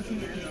 వాళ్ళ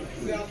పడుతుంది.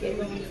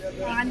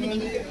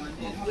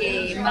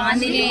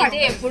 బాందిని అయితే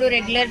ఎప్పుడు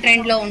రెగ్యులర్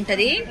ట్రెండ్ లో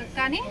ఉంటది,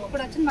 కానీ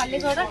ఇప్పుడు వచ్చి మళ్ళీ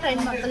కూడా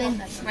ట్రెండ్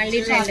మొదలైంది. మళ్ళీ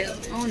ట్రెండ్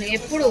అవును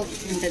ఎప్పుడు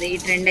ఉంటది ఈ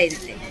ట్రెండ్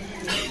అయితే.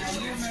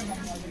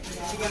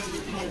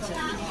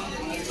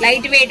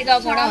 లైట్ వెయిట్ గా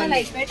కూడా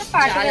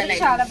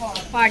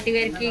పార్టీ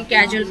వేర్ కి,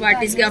 క్యాజువల్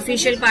పార్టీస్ కి,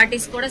 అఫీషియల్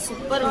పార్టీస్ కూడా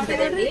సూపర్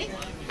ఉంటదండి.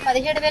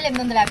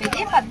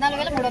 17,850,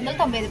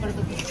 14,395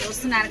 పడుతుంది.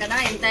 చూస్తున్నారు కదా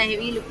ఎంత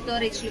హెవీ లుక్ తో,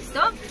 రిచ్ లుక్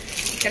తో.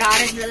 ఇక్కడ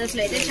ఆర్ఎస్ బ్రదర్స్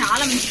లో అయితే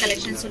చాలా మంచి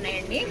కలెక్షన్స్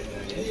ఉన్నాయండి.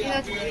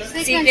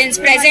 సీక్వెన్స్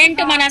ప్రెసెంట్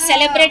మన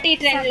సెలబ్రిటీ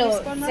ట్రెండ్ లో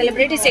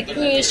సెలబ్రిటీస్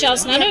ఎక్కువ యూజ్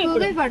చేస్తున్నారు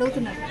ఇప్పుడు.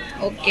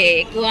 ఓకే,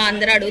 ఎక్కువ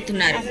అందరూ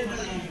అడుగుతున్నారు.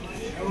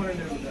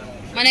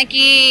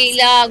 మనకి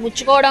ఇలా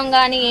గుచ్చుకోవడం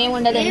గానీ ఏమి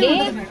ఉండదండి,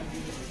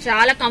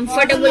 చాలా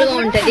కంఫర్టబుల్ గా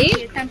ఉంటది.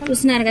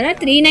 చూస్తున్నారు కదా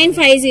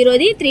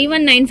 3950ది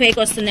 3195 కి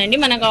వస్తుందండి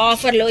మనకు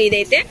ఆఫర్ లో.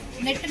 ఇదైతే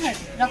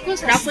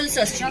రఫుల్స్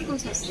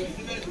వస్తుంది.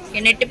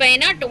 నెట్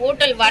పైన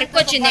టోటల్ వర్క్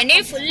వచ్చిందండి,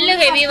 ఫుల్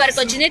హెవీ వర్క్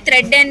వచ్చింది.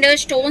 థ్రెడ్ అండ్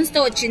స్టోన్స్ తో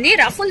వచ్చింది.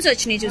 రఫుల్స్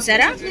వచ్చినాయి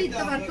చూసారా.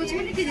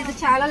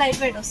 చాలా లైట్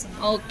వెయిట్ వస్తుంది.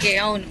 ఓకే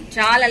అవును,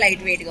 చాలా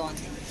లైట్ వెయిట్ గా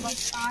ఉంది.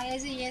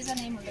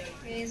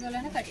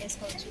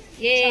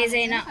 ఏ ఏజ్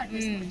అయినా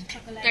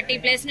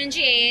 30+ నుంచి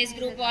ఏ ఏజ్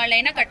గ్రూప్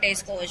వాళ్ళైనా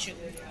కట్టేసుకోవచ్చు.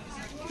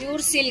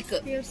 Pure silk.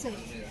 ప్యూర్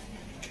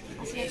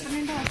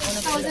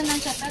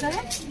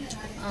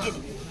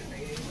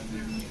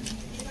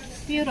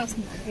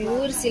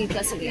సిల్క్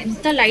అసలు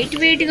ఎంత లైట్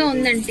వెయిట్ గా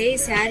ఉందంటే ఈ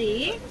శారీ.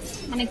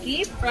 మనకి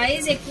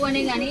ప్రైస్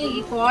ఎక్కువనే గానీ ఈ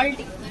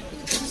క్వాలిటీ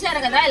చూసారు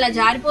కదా ఎలా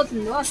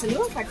జారిపోతుందో. అసలు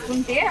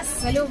కట్టుకుంటే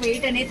అసలు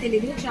వెయిట్ అనేది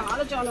తెలీదు.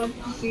 చాలా చాలా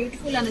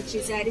బ్యూటిఫుల్ అనొచ్చు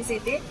ఈ శారీస్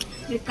అయితే.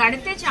 మీరు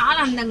కడితే చాలా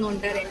అందంగా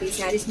ఉంటారండి ఈ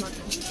శారీస్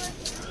మాత్రం.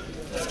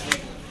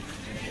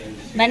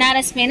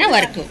 బనారస్ పైన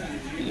వర్క్.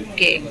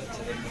 ఓకే,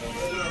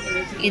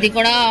 ఇది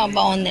కూడా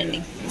బాగుందండి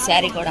ఈ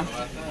శారీ కూడా.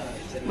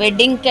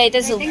 వెడ్డింగ్ కి అయితే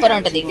సూపర్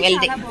ఉంటది.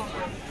 వెల్ది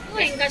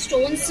ఇంకా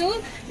స్టోన్స్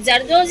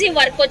జర్దోజీ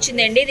వర్క్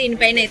వచ్చిందండి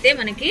దీనిపైన అయితే.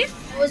 మనకి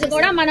బ్లౌజ్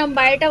కూడా మనం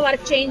బయట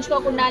వర్క్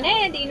చేయించుకోకుండానే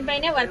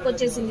దీనిపైనే వర్క్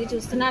వచ్చేసింది,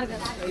 చూస్తున్నారు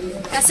కదా.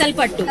 టసల్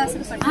పట్టు,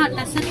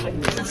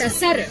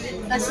 టసర్.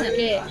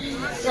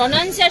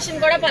 ప్రొనౌన్సియేషన్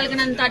కూడా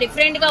పలకనంత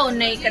డిఫరెంట్ గా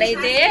ఉన్నాయి.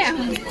 ఇక్కడైతే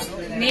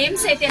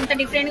నేమ్స్ అయితే ఎంత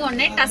డిఫరెంట్ గా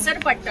ఉన్నాయి. టసర్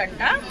పట్టు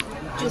అంట.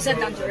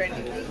 చూసేద్దాం,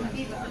 చూడండి.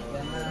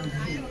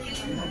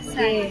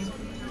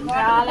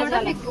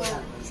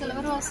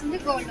 సిల్వర్ వస్తుంది,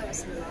 గోల్డ్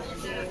వస్తుంది.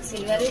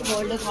 సిల్వర్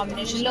గోల్డ్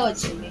కాంబినేషన్ లో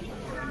వచ్చింది.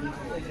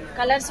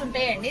 కలర్స్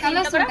ఉంటాయండి.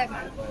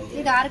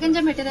 ఇది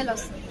ఆర్గంజా మెటీరియల్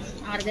వస్తుంది.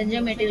 ఆర్గంజా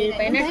మెటీరియల్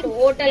పైన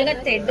టోటల్ గా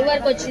థ్రెడ్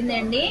వర్క్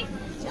వచ్చిందండి.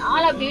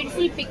 చాలా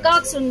బ్యూటిఫుల్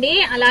పికాక్స్ ఉండి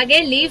అలాగే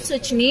లీవ్స్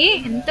వచ్చినాయి.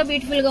 ఎంత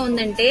బ్యూటిఫుల్ గా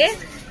ఉందంటే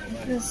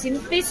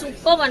సింప్లీ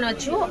సూపర్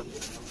అనవచ్చు.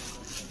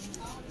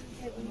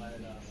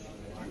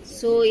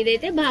 సో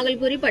ఇదైతే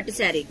భాగల్పూరి పట్టు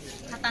శారీ,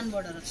 కతాన్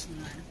బోర్డర్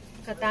వస్తుంది.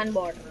 కతాన్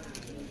బార్డర్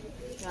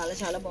చాలా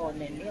చాలా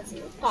బాగుందండి.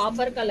 అసలు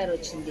కాపర్ కలర్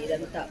వచ్చింది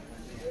ఇదంతా.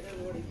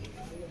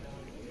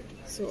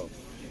 సో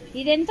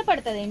ఇది ఎంత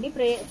పడుతుందండి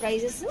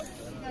ప్రైజెస్?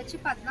 వచ్చి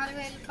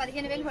 14,000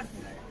 15,000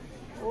 పడుతుంది.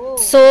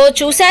 సో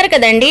చూసారు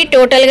కదండి,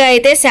 టోటల్ గా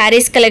అయితే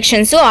శారీస్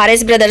కలెక్షన్స్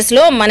ఆర్ఎస్ బ్రదర్స్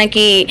లో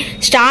మనకి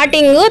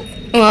స్టార్టింగ్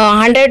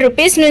 100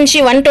 రూపీస్ నుంచి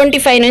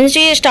 125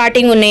 నుంచి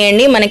స్టార్టింగ్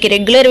ఉన్నాయండి. మనకి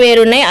రెగ్యులర్ వేర్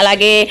ఉన్నాయి.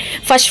 అలాగే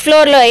ఫస్ట్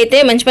ఫ్లోర్లో అయితే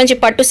మంచి మంచి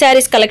పట్టు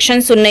శారీస్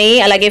కలెక్షన్స్ ఉన్నాయి.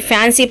 అలాగే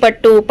ఫ్యాన్సీ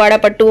పట్టు, ఉప్పాడ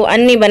పట్టు,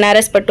 అన్ని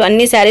బనారస్ పట్టు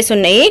అన్ని శారీస్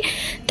ఉన్నాయి.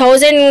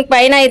 1000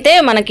 పైన అయితే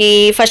మనకి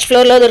ఫస్ట్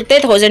ఫ్లోర్లో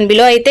దొరుకుతాయి. 1000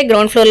 బిలో అయితే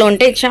గ్రౌండ్ ఫ్లోర్లో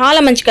ఉంటాయి. చాలా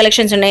మంచి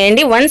కలెక్షన్స్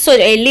ఉన్నాయండి. వన్స్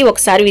వెళ్ళి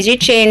ఒకసారి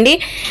విజిట్ చేయండి.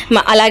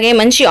 అలాగే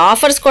మంచి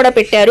ఆఫర్స్ కూడా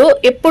పెట్టారు.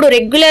 ఎప్పుడు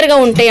రెగ్యులర్గా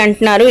ఉంటాయి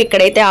అంటున్నారు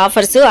ఇక్కడైతే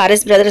ఆఫర్స్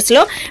ఆర్ఎస్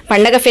బ్రదర్స్లో.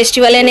 పండగ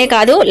ఫెస్టివల్ అనే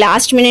కాదు,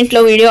 లాస్ట్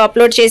మినిట్లో వీడియో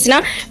అప్లోడ్ చేసిన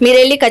మీరు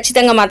వెళ్ళి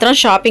ఖచ్చితంగా మాత్రం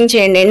షాపింగ్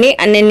చేయండి.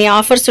 అన్ని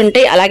ఆఫర్స్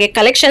ఉంటాయి. అలాగే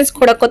కలెక్షన్స్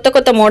కూడా కొత్త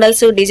కొత్త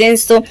మోడల్స్,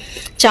 డిజైన్స్తో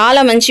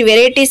చాలా మంచి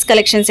వెరైటీస్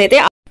కలెక్షన్స్ అయితే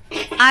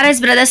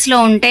ఆర్ఎస్ బ్రదర్స్లో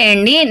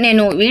ఉంటాయండి.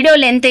 నేను వీడియో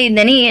లెంత్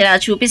అయిందని ఇలా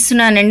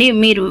చూపిస్తున్నానండి.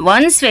 మీరు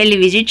వన్స్ వెళ్ళి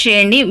విజిట్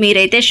చేయండి.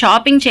 మీరైతే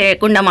షాపింగ్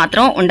చేయకుండా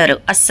మాత్రం ఉండరు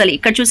అస్సలు.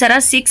 ఇక్కడ చూసారా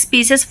 6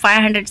 పీసెస్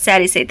 500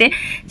 శారీస్ అయితే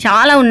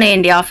చాలా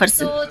ఉన్నాయండి ఆఫర్స్.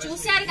 సో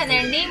చూసారు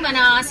కదండి మన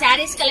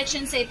శారీస్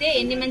కలెక్షన్స్ అయితే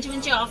ఎన్ని మంచి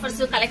మంచి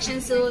offers,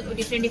 collections,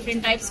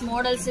 different types,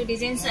 models,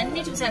 designs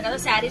అన్ని చూసారు కదా.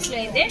 శారీస్ లో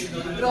అయితే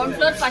గ్రౌండ్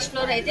ఫ్లోర్, ఫస్ట్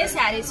ఫ్లోర్ అయితే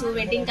శారీస్,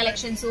 వెడ్డింగ్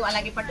కలెక్షన్స్,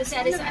 అలాగే పట్టు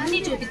శారీస్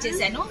అన్ని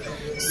చూపించేశాను.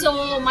 సో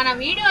మన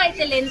వీడియో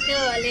అయితే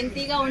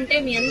లెంతీగా ఉంటే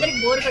మీ అందరికి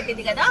బోర్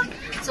కొట్టింది కదా.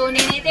 సో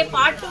నేనైతే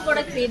పార్ట్ 2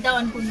 కూడా తీద్దాం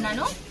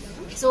అనుకుంటున్నాను.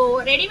 సో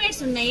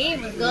రెడీమేడ్స్ ఉన్నాయి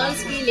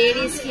గర్ల్స్ కి,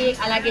 లేడీస్ కి,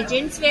 అలాగే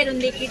జెంట్స్ వేర్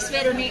ఉంది, కిడ్స్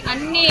వేర్ ఉన్నాయి.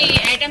 అన్ని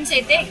ఐటమ్స్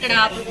అయితే ఇక్కడ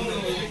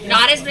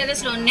ఆర్ఎస్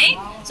బ్రదర్స్ లో ఉన్నాయి.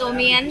 సో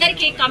మీ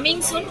అందరికి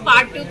కమింగ్ సూన్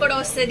పార్ట్ 2 కూడా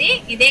వస్తుంది.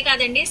 ఇదే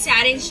కాదండి,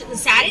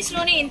 శారీస్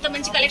లోనే ఇంత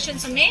మంచి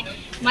కలెక్షన్స్ ఉన్నాయి.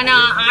 మన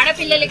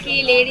ఆడపిల్లలకి,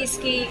 లేడీస్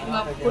కి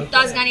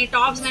కుర్తాస్ గానీ,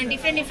 టాప్స్ గానీ,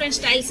 డిఫరెంట్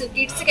స్టైల్స్,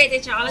 కిడ్స్ కి అయితే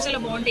చాలా చాలా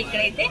బాగుంటాయి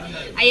ఇక్కడైతే.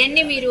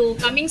 అవన్నీ మీరు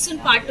కమింగ్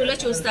సూన్ పార్ట్ 2 లో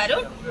చూస్తారు.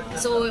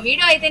 సో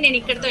వీడియో అయితే నేను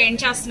ఇక్కడితో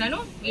ఎండ్ చేస్తున్నాను.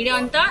 వీడియో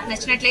అంతా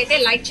నచ్చినట్లయితే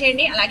లైక్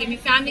చేయండి. అలాగే మీ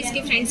ఫ్యామిలీస్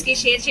కి, ఫ్రెండ్స్ కి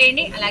షేర్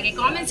చేయండి. అలాగే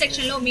కామెంట్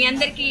సెక్షన్ లో మీ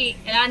అందరికి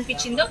ఎలా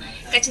అనిపించిందో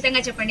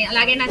ఖచ్చితంగా చెప్పండి.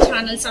 అలాగే నా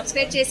ఛానల్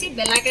సబ్స్క్రైబ్ చేసి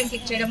బెల్ ఐకాన్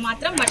క్లిక్ చేయడం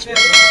మాత్రం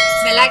మర్చిపోకండి.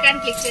 బెల్ ఐకాన్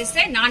క్లిక్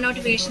చేస్తే నా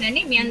నోటిఫికేషన్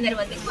అని మీ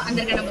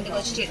అందరికన్నా ముందుకు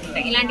వచ్చి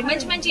చేరుకుంటాయి. ఇలాంటి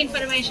మంచి మంచి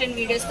ఇన్ఫర్మేషన్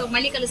వీడియోస్ తో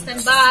మళ్ళీ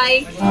కలుస్తాను. బాయ్.